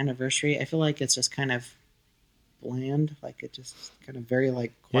Anniversary. I feel like it's just kind of bland, like it just kind of very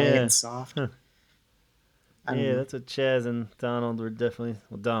like quiet and soft. That's what Chaz and Donald were definitely.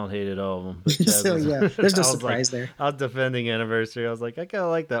 Well, Donald hated all of them. But Chaz so there's no surprise there. I was defending Anniversary. I was like, I kind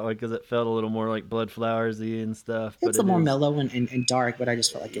of like that one because it felt a little more like Blood Flowersy and stuff. It's a more mellow and dark, but I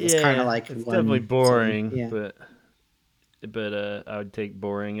just felt like it was kind of like it's definitely boring. But I would take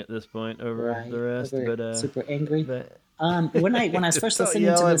boring at this point over the rest. But super angry. When I was first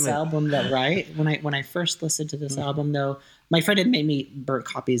listening to this album, when I first listened to this album, though, my friend had made me burnt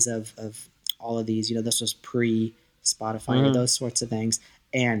copies of all of these. You know, this was pre-Spotify or those sorts of things.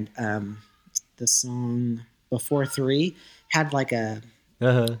 And the song Before 3 had like a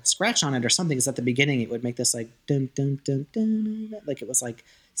scratch on it or something, because at the beginning it would make this like dum dum dum dum, like it was like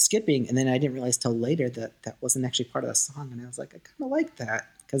skipping, and then I didn't realize till later that wasn't actually part of the song, and I was like, I kind of like that,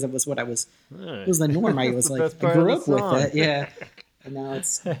 because it was what I was. It was the norm. I was like, I grew up with it, and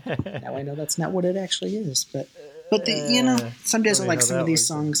now I know that's not what it actually is, but. But you know, some days I like some of these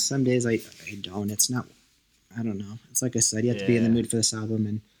songs. Some days I don't. It's not. I don't know. It's like I said. You have to be in the mood for this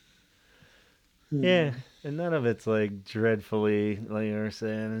album, and and none of it's like dreadfully, like you were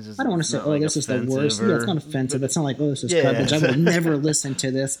saying. It's just, I don't want to say, like, this is the worst. It's not offensive. It's not like, this is garbage. I would never listen to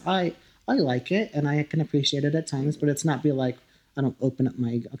this. I like it, and I can appreciate it at times, but it's not be like, I don't open up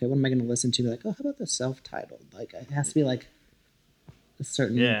my, okay, what am I going to listen to? Be like, how about the self-titled? Like, it has to be like a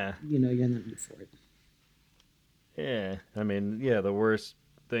certain, you know, you're in the mood for it. Yeah, I mean, the worst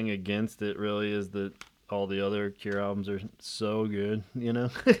thing against it really is that all the other Cure albums are so good, you know?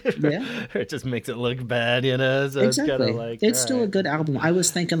 It just makes it look bad, you know? So it's kind of like... It's still a good album. I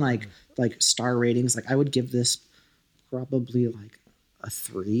was thinking like star ratings, like I would give this probably like a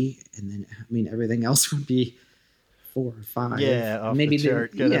 3, and then, I mean, everything else would be 4 or 5. Yeah, off maybe the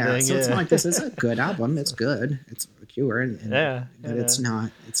chart kind of thing. So it's not like this is a good album. It's good. It's a Cure, but it's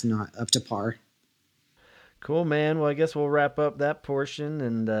not up to par. Cool, man. Well, I guess we'll wrap up that portion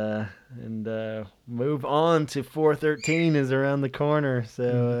and move on to 413 is around the corner.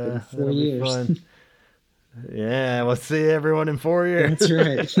 So 4 years. Be fun. Yeah, we'll see everyone in 4 years. That's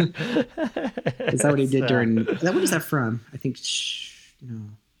right. Is that what he did during? What is that from? I think. No,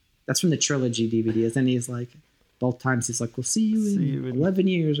 that's from the trilogy DVD. Isn't he's like both times he's like, "We'll see you in 11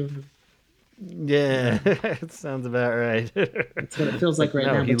 years." Or yeah, it sounds about right. That's what it feels like right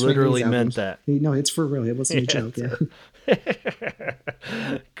now. He literally meant that. No, it's for real. It wasn't a joke. Yeah.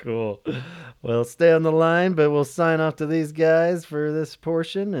 Cool. Well, stay on the line, but we'll sign off to these guys for this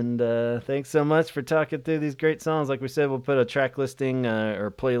portion. And thanks so much for talking through these great songs. Like we said, we'll put a track listing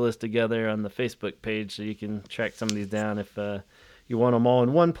or playlist together on the Facebook page so you can track some of these down if you want them all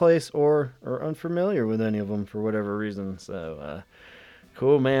in one place or are unfamiliar with any of them for whatever reason. So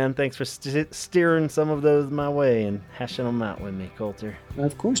cool, man. Thanks for steering some of those my way and hashing them out with me, Coulter.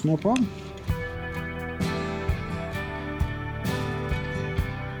 Of course, no problem.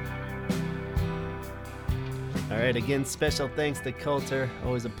 All right, again, special thanks to Coulter.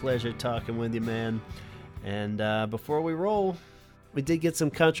 Always a pleasure talking with you, man. And before we roll, we did get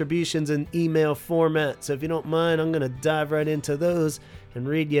some contributions in email format. So if you don't mind, I'm going to dive right into those and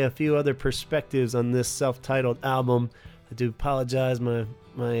read you a few other perspectives on this self-titled album. I do apologize.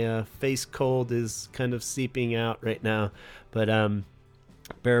 My face cold is kind of seeping out right now, but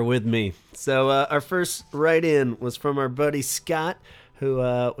bear with me. So our first write-in was from our buddy Scott, who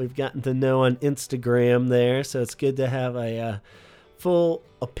we've gotten to know on Instagram there. So it's good to have a full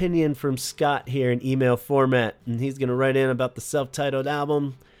opinion from Scott here in email format. And he's going to write in about the self-titled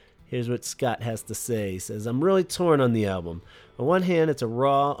album. Here's what Scott has to say. He says, I'm really torn on the album. On one hand, it's a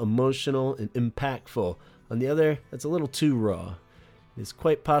raw, emotional, and impactful. On the other, it's a little too raw. It's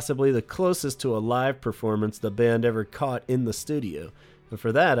quite possibly the closest to a live performance the band ever caught in the studio. And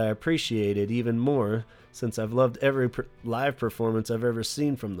for that, I appreciate it even more, since I've loved every live performance I've ever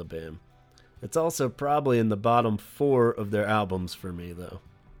seen from the band. It's also probably in the bottom 4 of their albums for me, though.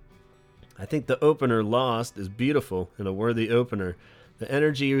 I think the opener, Lost, is beautiful and a worthy opener. The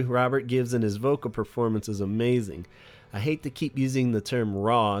energy Robert gives in his vocal performance is amazing. I hate to keep using the term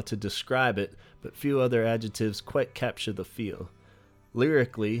raw to describe it, but few other adjectives quite capture the feel.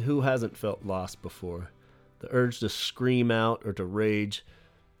 Lyrically, who hasn't felt lost before? The urge to scream out or to rage,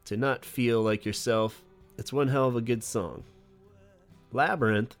 to not feel like yourself. It's one hell of a good song.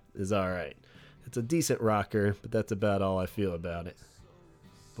 Labyrinth is alright. It's a decent rocker, but that's about all I feel about it.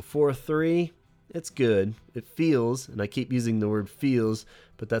 Before 3, it's good. It feels, and I keep using the word feels,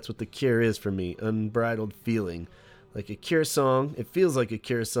 but that's what The Cure is for me, unbridled feeling. Like a Cure song, it feels like a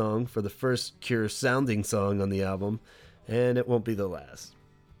Cure song for the first Cure sounding song on the album, and it won't be the last.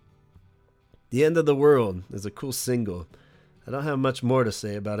 The End of the World is a cool single. I don't have much more to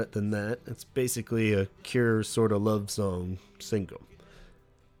say about it than that. It's basically a Cure sort of love song single.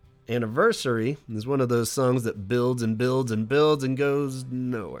 Anniversary is one of those songs that builds and builds and builds and goes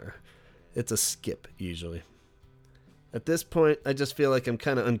nowhere. It's a skip, usually. At this point, I just feel like I'm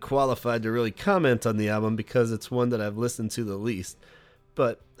kind of unqualified to really comment on the album because it's one that I've listened to the least,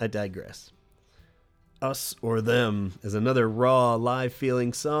 but I digress. Us or Them is another raw,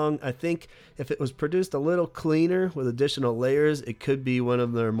 live-feeling song. I think if it was produced a little cleaner with additional layers, it could be one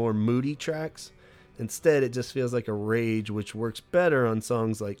of their more moody tracks. Instead, it just feels like a rage, which works better on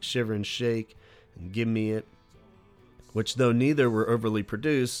songs like Shiver and Shake and Give Me It, which, though neither were overly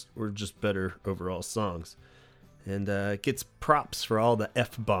produced, were just better overall songs. And it gets props for all the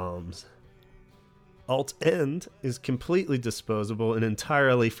F-bombs. Alt-End is completely disposable and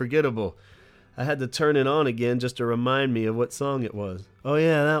entirely forgettable. I had to turn it on again just to remind me of what song it was. Oh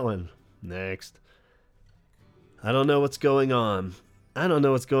yeah, that one. Next. I don't know what's going on. I don't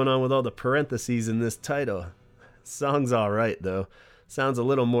know what's going on with all the parentheses in this title. Song's alright though. Sounds a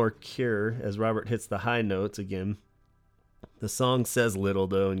little more Cure as Robert hits the high notes again. The song says little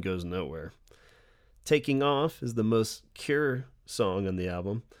though and goes nowhere. Taking Off is the most Cure song on the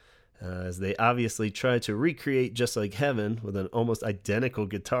album, as they obviously try to recreate Just Like Heaven with an almost identical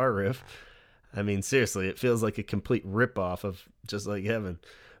guitar riff. I mean, seriously, it feels like a complete rip-off of Just Like Heaven.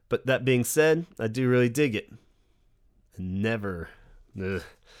 But that being said, I do really dig it. Never. Ugh.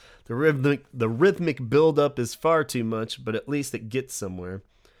 The rhythmic build-up is far too much, but at least it gets somewhere.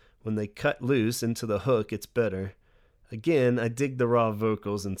 When they cut loose into the hook, it's better. Again, I dig the raw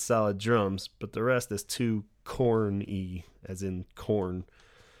vocals and solid drums, but the rest is too corny, as in corn.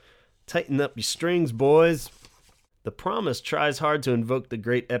 Tighten up your strings, boys. The Promise tries hard to invoke the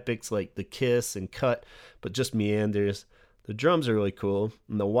great epics like The Kiss and Cut, but just meanders. The drums are really cool,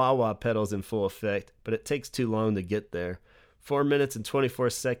 and the wah-wah pedal's in full effect, but it takes too long to get there. 4 minutes and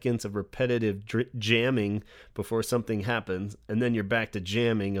 24 seconds of repetitive jamming before something happens, and then you're back to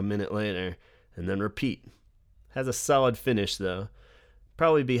jamming a minute later, and then repeat. Has a solid finish, though.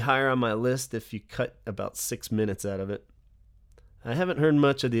 Probably be higher on my list if you cut about 6 minutes out of it. I haven't heard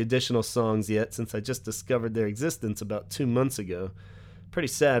much of the additional songs yet since I just discovered their existence about 2 months ago. Pretty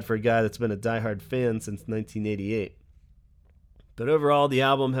sad for a guy that's been a diehard fan since 1988. But overall, the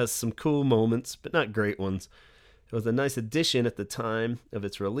album has some cool moments, but not great ones. It was a nice addition at the time of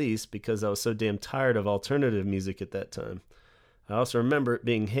its release because I was so damn tired of alternative music at that time. I also remember it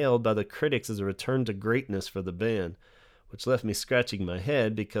being hailed by the critics as a return to greatness for the band, which left me scratching my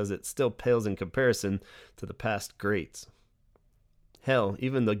head because it still pales in comparison to the past greats. Hell,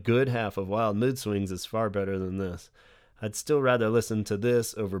 even the good half of Wild Mood Swings is far better than this. I'd still rather listen to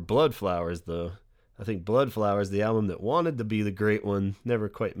this over Blood Flowers, though. I think Blood Flowers, the album that wanted to be the great one, never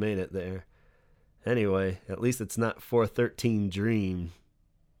quite made it there. Anyway, at least it's not 413 Dream.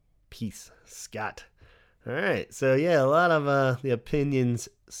 Peace, Scott. Alright, so yeah, a lot of the opinions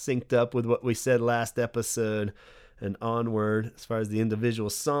synced up with what we said last episode and onward as far as the individual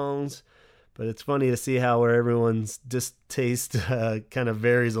songs. But it's funny to see how where everyone's distaste kind of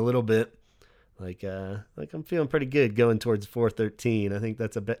varies a little bit. Like I'm feeling pretty good going towards 413. I think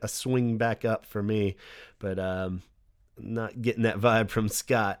that's a swing back up for me, but not getting that vibe from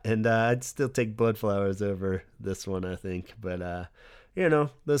Scott. And I'd still take Blood Flowers over this one, I think. But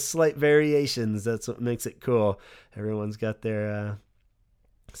those slight variations, that's what makes it cool. Everyone's got their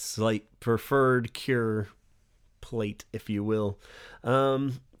slight preferred Cure plate, if you will.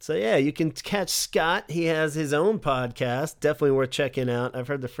 So yeah, you can catch Scott. He has his own podcast. Definitely worth checking out. I've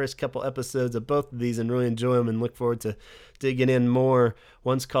heard the first couple episodes of both of these and really enjoy them and look forward to digging in more.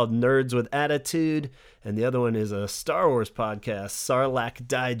 One's called Nerds with Attitude, and the other one is a Star Wars podcast, Sarlacc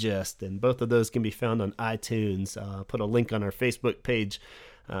Digest, and both of those can be found on iTunes. I'll put a link on our Facebook page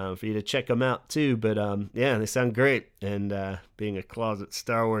for you to check them out too. But yeah, they sound great, and being a closet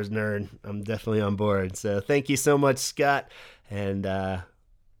Star Wars nerd, I'm definitely on board. So thank you so much, Scott, and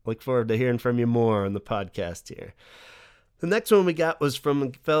look forward to hearing from you more on the podcast here. The next one we got was from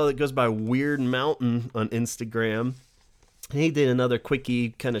a fellow that goes by Weird Mountain on Instagram. He did another quickie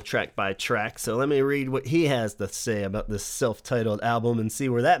kind of track by track. So let me read what he has to say about this self-titled album and see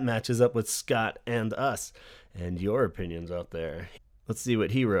where that matches up with Scott and us and your opinions out there. Let's see what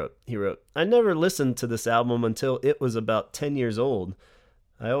he wrote. He wrote, I never listened to this album until it was about 10 years old.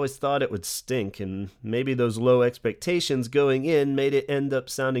 I always thought it would stink, and maybe those low expectations going in made it end up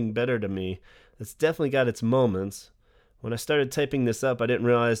sounding better to me. It's definitely got its moments. When I started typing this up, I didn't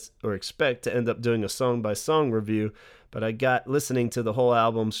realize or expect to end up doing a song-by-song review, but I got listening to the whole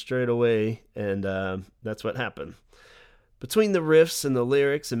album straight away, and that's what happened. Between the riffs and the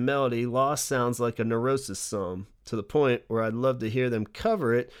lyrics and melody, Lost sounds like a Neurosis song, to the point where I'd love to hear them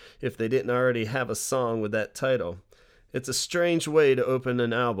cover it if they didn't already have a song with that title. It's a strange way to open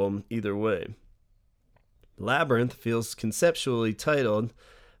an album either way. Labyrinth feels conceptually titled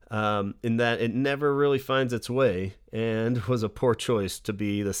in that it never really finds its way and was a poor choice to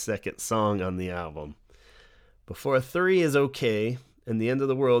be the second song on the album. Before 3 is okay, and The End of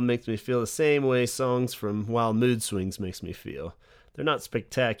the World makes me feel the same way songs from Wild Mood Swings makes me feel. They're not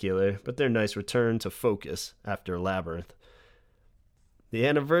spectacular, but they're a nice return to focus after Labyrinth. The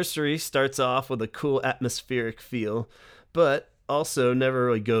Anniversary starts off with a cool atmospheric feel, but also never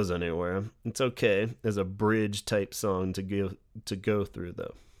really goes anywhere. It's okay as a bridge type song to go through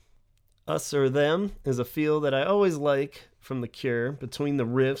though. Us or Them is a feel that I always like from The Cure. Between the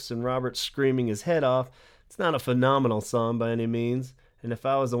riffs and Robert screaming his head off, it's not a phenomenal song by any means, and if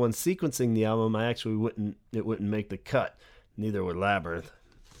I was the one sequencing the album, it wouldn't make the cut. Neither would Labyrinth.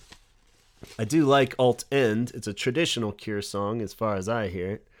 I do like Alt End. It's a traditional Cure song as far as I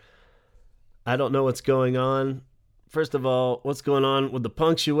hear it. I don't know what's going on. First of all, what's going on with the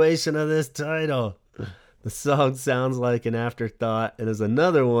punctuation of this title? The song sounds like an afterthought and is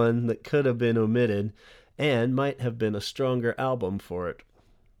another one that could have been omitted and might have been a stronger album for it.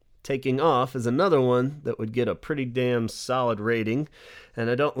 Taking Off is another one that would get a pretty damn solid rating, and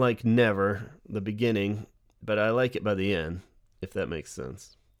I don't like Never, the beginning, but I like it by the end, if that makes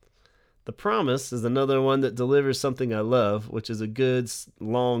sense. The Promise is another one that delivers something I love, which is a good,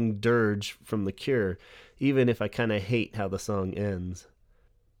 long dirge from The Cure, even if I kind of hate how the song ends.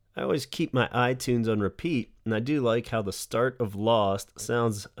 I always keep my iTunes on repeat, and I do like how the start of Lost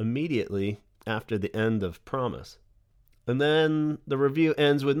sounds immediately after the end of Promise. And then the review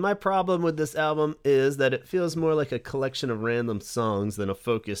ends with, my problem with this album is that it feels more like a collection of random songs than a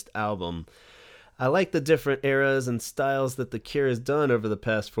focused album. I like the different eras and styles that The Cure has done over the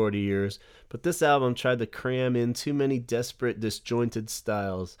past 40 years, but this album tried to cram in too many desperate, disjointed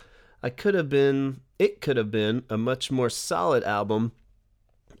styles. It could have been a much more solid album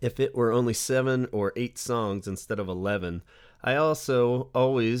if it were only 7 or 8 songs instead of 11. I also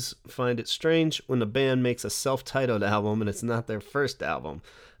always find it strange when a band makes a self-titled album and it's not their first album.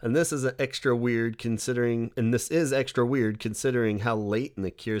 And this is extra weird considering how late in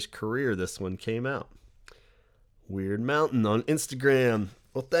the Cure's career this one came out. Weird Mountain on Instagram.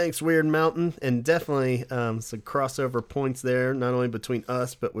 Well, thanks, Weird Mountain. And definitely some crossover points there, not only between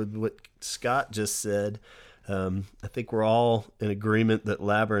us, but with what Scott just said. I think we're all in agreement that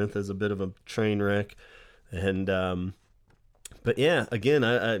Labyrinth is a bit of a train wreck. And, but yeah, again,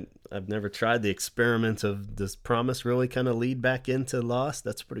 I've never tried the experiment of does Promise really kind of lead back into Lost?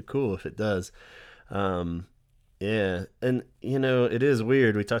 That's pretty cool if it does. Yeah, and it is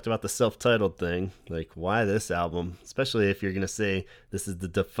weird. We talked about the self-titled thing. Like, why this album? Especially if you're going to say this is the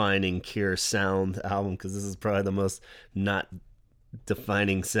defining Cure sound album, because this is probably the most not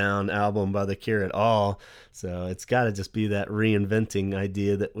defining sound album by the Cure at all. So it's got to just be that reinventing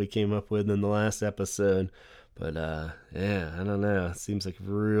idea that we came up with in the last episode. But yeah, I don't know. It seems like a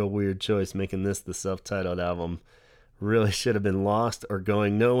real weird choice making this the self-titled album. Really should have been Lost or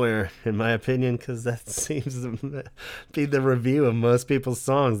Going Nowhere, in my opinion, because that seems to be the review of most people's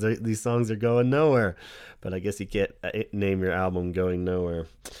songs. These songs are going nowhere. But I guess you can't name your album Going Nowhere.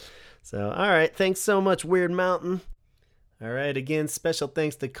 So, all right. Thanks so much, Weird Mountain. All right. Again, special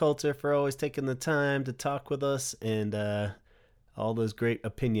thanks to Coulter for always taking the time to talk with us and all those great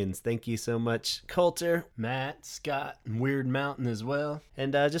opinions. Thank you so much, Coulter, Matt, Scott, and Weird Mountain as well.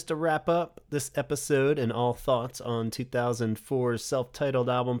 And just to wrap up this episode and all thoughts on 2004's self-titled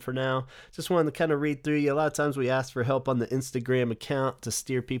album for now, just wanted to kind of read through you. A lot of times we ask for help on the Instagram account to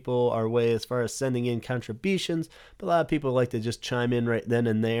steer people our way as far as sending in contributions, but a lot of people like to just chime in right then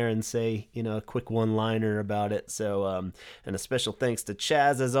and there and say, a quick one-liner about it. So, and a special thanks to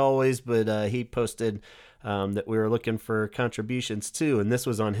Chaz as always, but he posted that we were looking for contributions too, and this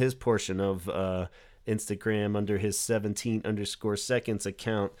was on his portion of Instagram under his 17_seconds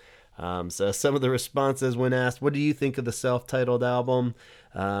account. So some of the responses when asked, what do you think of the self-titled album?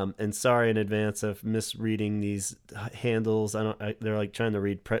 And sorry in advance of misreading these handles. They're like trying to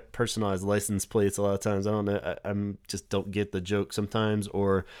read personalized license plates a lot of times. I don't know. I'm just don't get the joke sometimes,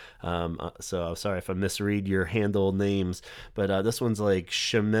 or so I'm sorry if I misread your handle names. But this one's like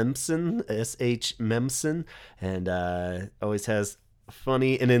Shmemson, S.H. Memson, and always has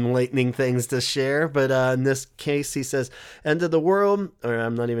funny and enlightening things to share. But in this case, he says End of the World, or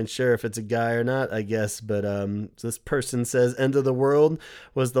I'm not even sure if it's a guy or not, I guess, but this person says End of the World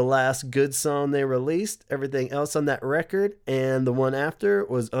was the last good song they released. Everything else on that record and the one after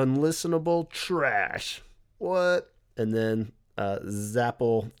was unlistenable trash. What? And then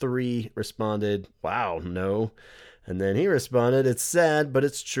Zapple3 responded, wow, no. And then he responded, it's sad, but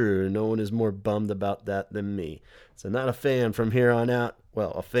it's true. No one is more bummed about that than me. So not a fan from here on out.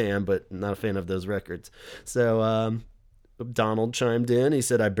 Well, a fan, but not a fan of those records. So Donald chimed in. He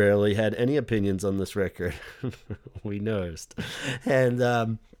said, I barely had any opinions on this record. We noticed. And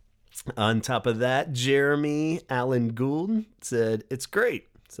on top of that, Jeremy Allen Gould said, it's great.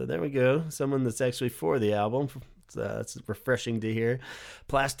 So there we go. Someone that's actually for the album. That's refreshing to hear.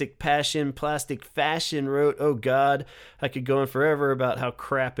 Plastic Passion, Plastic Fashion wrote, oh God, I could go on forever about how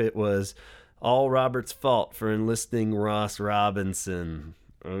crap it was. All Robert's fault for enlisting Ross Robinson.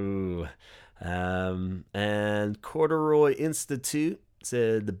 Ooh. And Corduroy Institute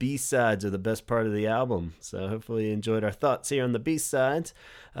said the B-sides are the best part of the album. So hopefully you enjoyed our thoughts here on the B-sides.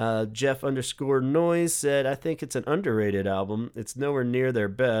 Jeff_Noise said, I think it's an underrated album. It's nowhere near their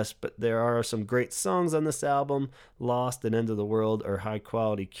best, but there are some great songs on this album. Lost and End of the World are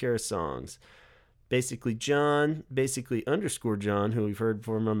high-quality Cure songs. Basically John, who we've heard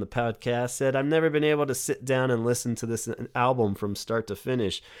from on the podcast, said, I've never been able to sit down and listen to this album from start to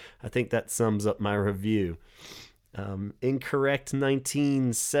finish. I think that sums up my review. Incorrect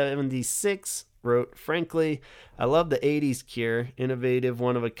 1976 wrote, frankly, I love the 80s Cure, innovative,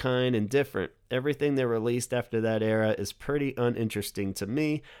 one of a kind, and different. Everything they released after that era is pretty uninteresting to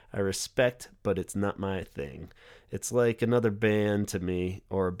me. I respect, but it's not my thing. It's like another band to me,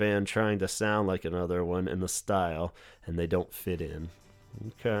 or a band trying to sound like another one in the style, and they don't fit in.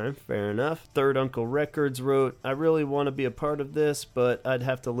 Okay, fair enough. Third Uncle Records wrote, I really want to be a part of this, but I'd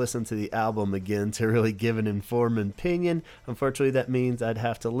have to listen to the album again to really give an informed opinion. Unfortunately, that means I'd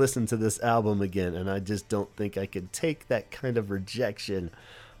have to listen to this album again, and I just don't think I could take that kind of rejection.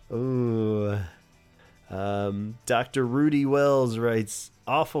 Ooh. Dr. Rudy Wells writes,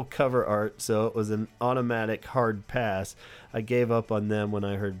 awful cover art, so it was an automatic hard pass. I gave up on them when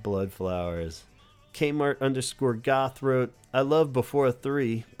I heard Blood Flowers. Kmart_Goth wrote, I love Before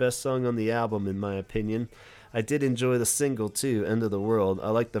 3, best song on the album in my opinion. I did enjoy the single too, End of the World. I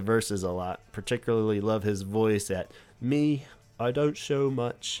like the verses a lot. Particularly love his voice at me. I don't show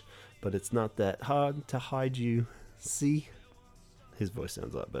much, but it's not that hard to hide you. See? His voice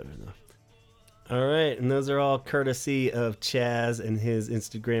sounds a lot better though. All right, and those are all courtesy of Chaz and his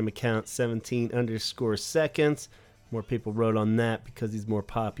Instagram account, 17_seconds. More people wrote on that because he's more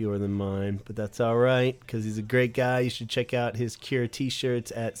popular than mine, but that's all right because he's a great guy. You should check out his Cure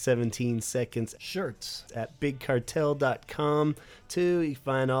t-shirts at 17 Seconds Shirts at bigcartel.com too. You can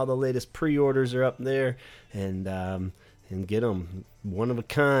find all the latest pre-orders are up there, and get them. One of a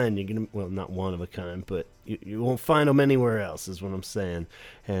kind. You're gonna, well, not one of a kind, but you won't find them anywhere else is what I'm saying.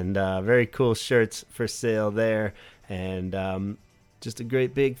 And very cool shirts for sale there. And just a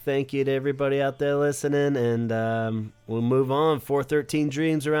great big thank you to everybody out there listening, and we'll move on. 413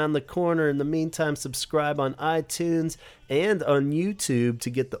 Dreams around the corner. In the meantime, subscribe on iTunes and on YouTube to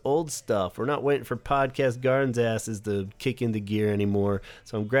get the old stuff. We're not waiting for Podcast Garden's asses to kick into gear anymore,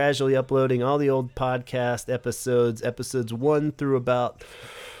 so I'm gradually uploading all the old podcast episodes 1 through about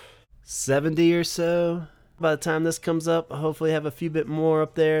 70 or so. By the time this comes up, I'll hopefully have a few bit more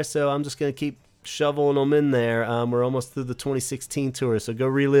up there, so I'm just going to keep shoveling them in there. We're almost through the 2016 tour, so go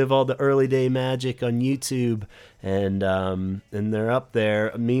relive all the early day magic on YouTube, and they're up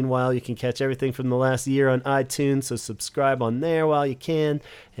there. Meanwhile, you can catch everything from the last year on iTunes, so subscribe on there while you can,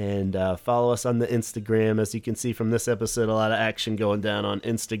 and follow us on the Instagram. As you can see from this episode, a lot of action going down on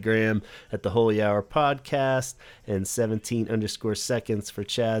Instagram at the Holy Hour Podcast, and 17_seconds for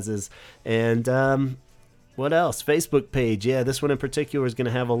Chaz's, and what else? Facebook page. Yeah, this one in particular is going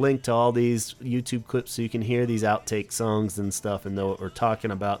to have a link to all these YouTube clips so you can hear these outtake songs and stuff and know what we're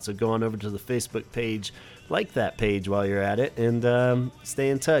talking about. So go on over to the Facebook page, like that page while you're at it, and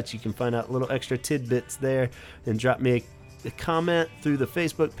stay in touch. You can find out little extra tidbits there, and drop me a comment through the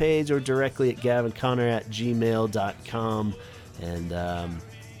Facebook page or directly at gavinconnor@gmail.com. And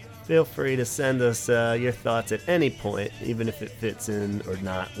feel free to send us your thoughts at any point, even if it fits in or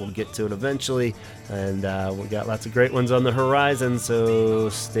not. We'll get to it eventually, and we got lots of great ones on the horizon, so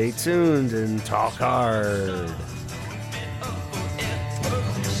stay tuned and talk hard.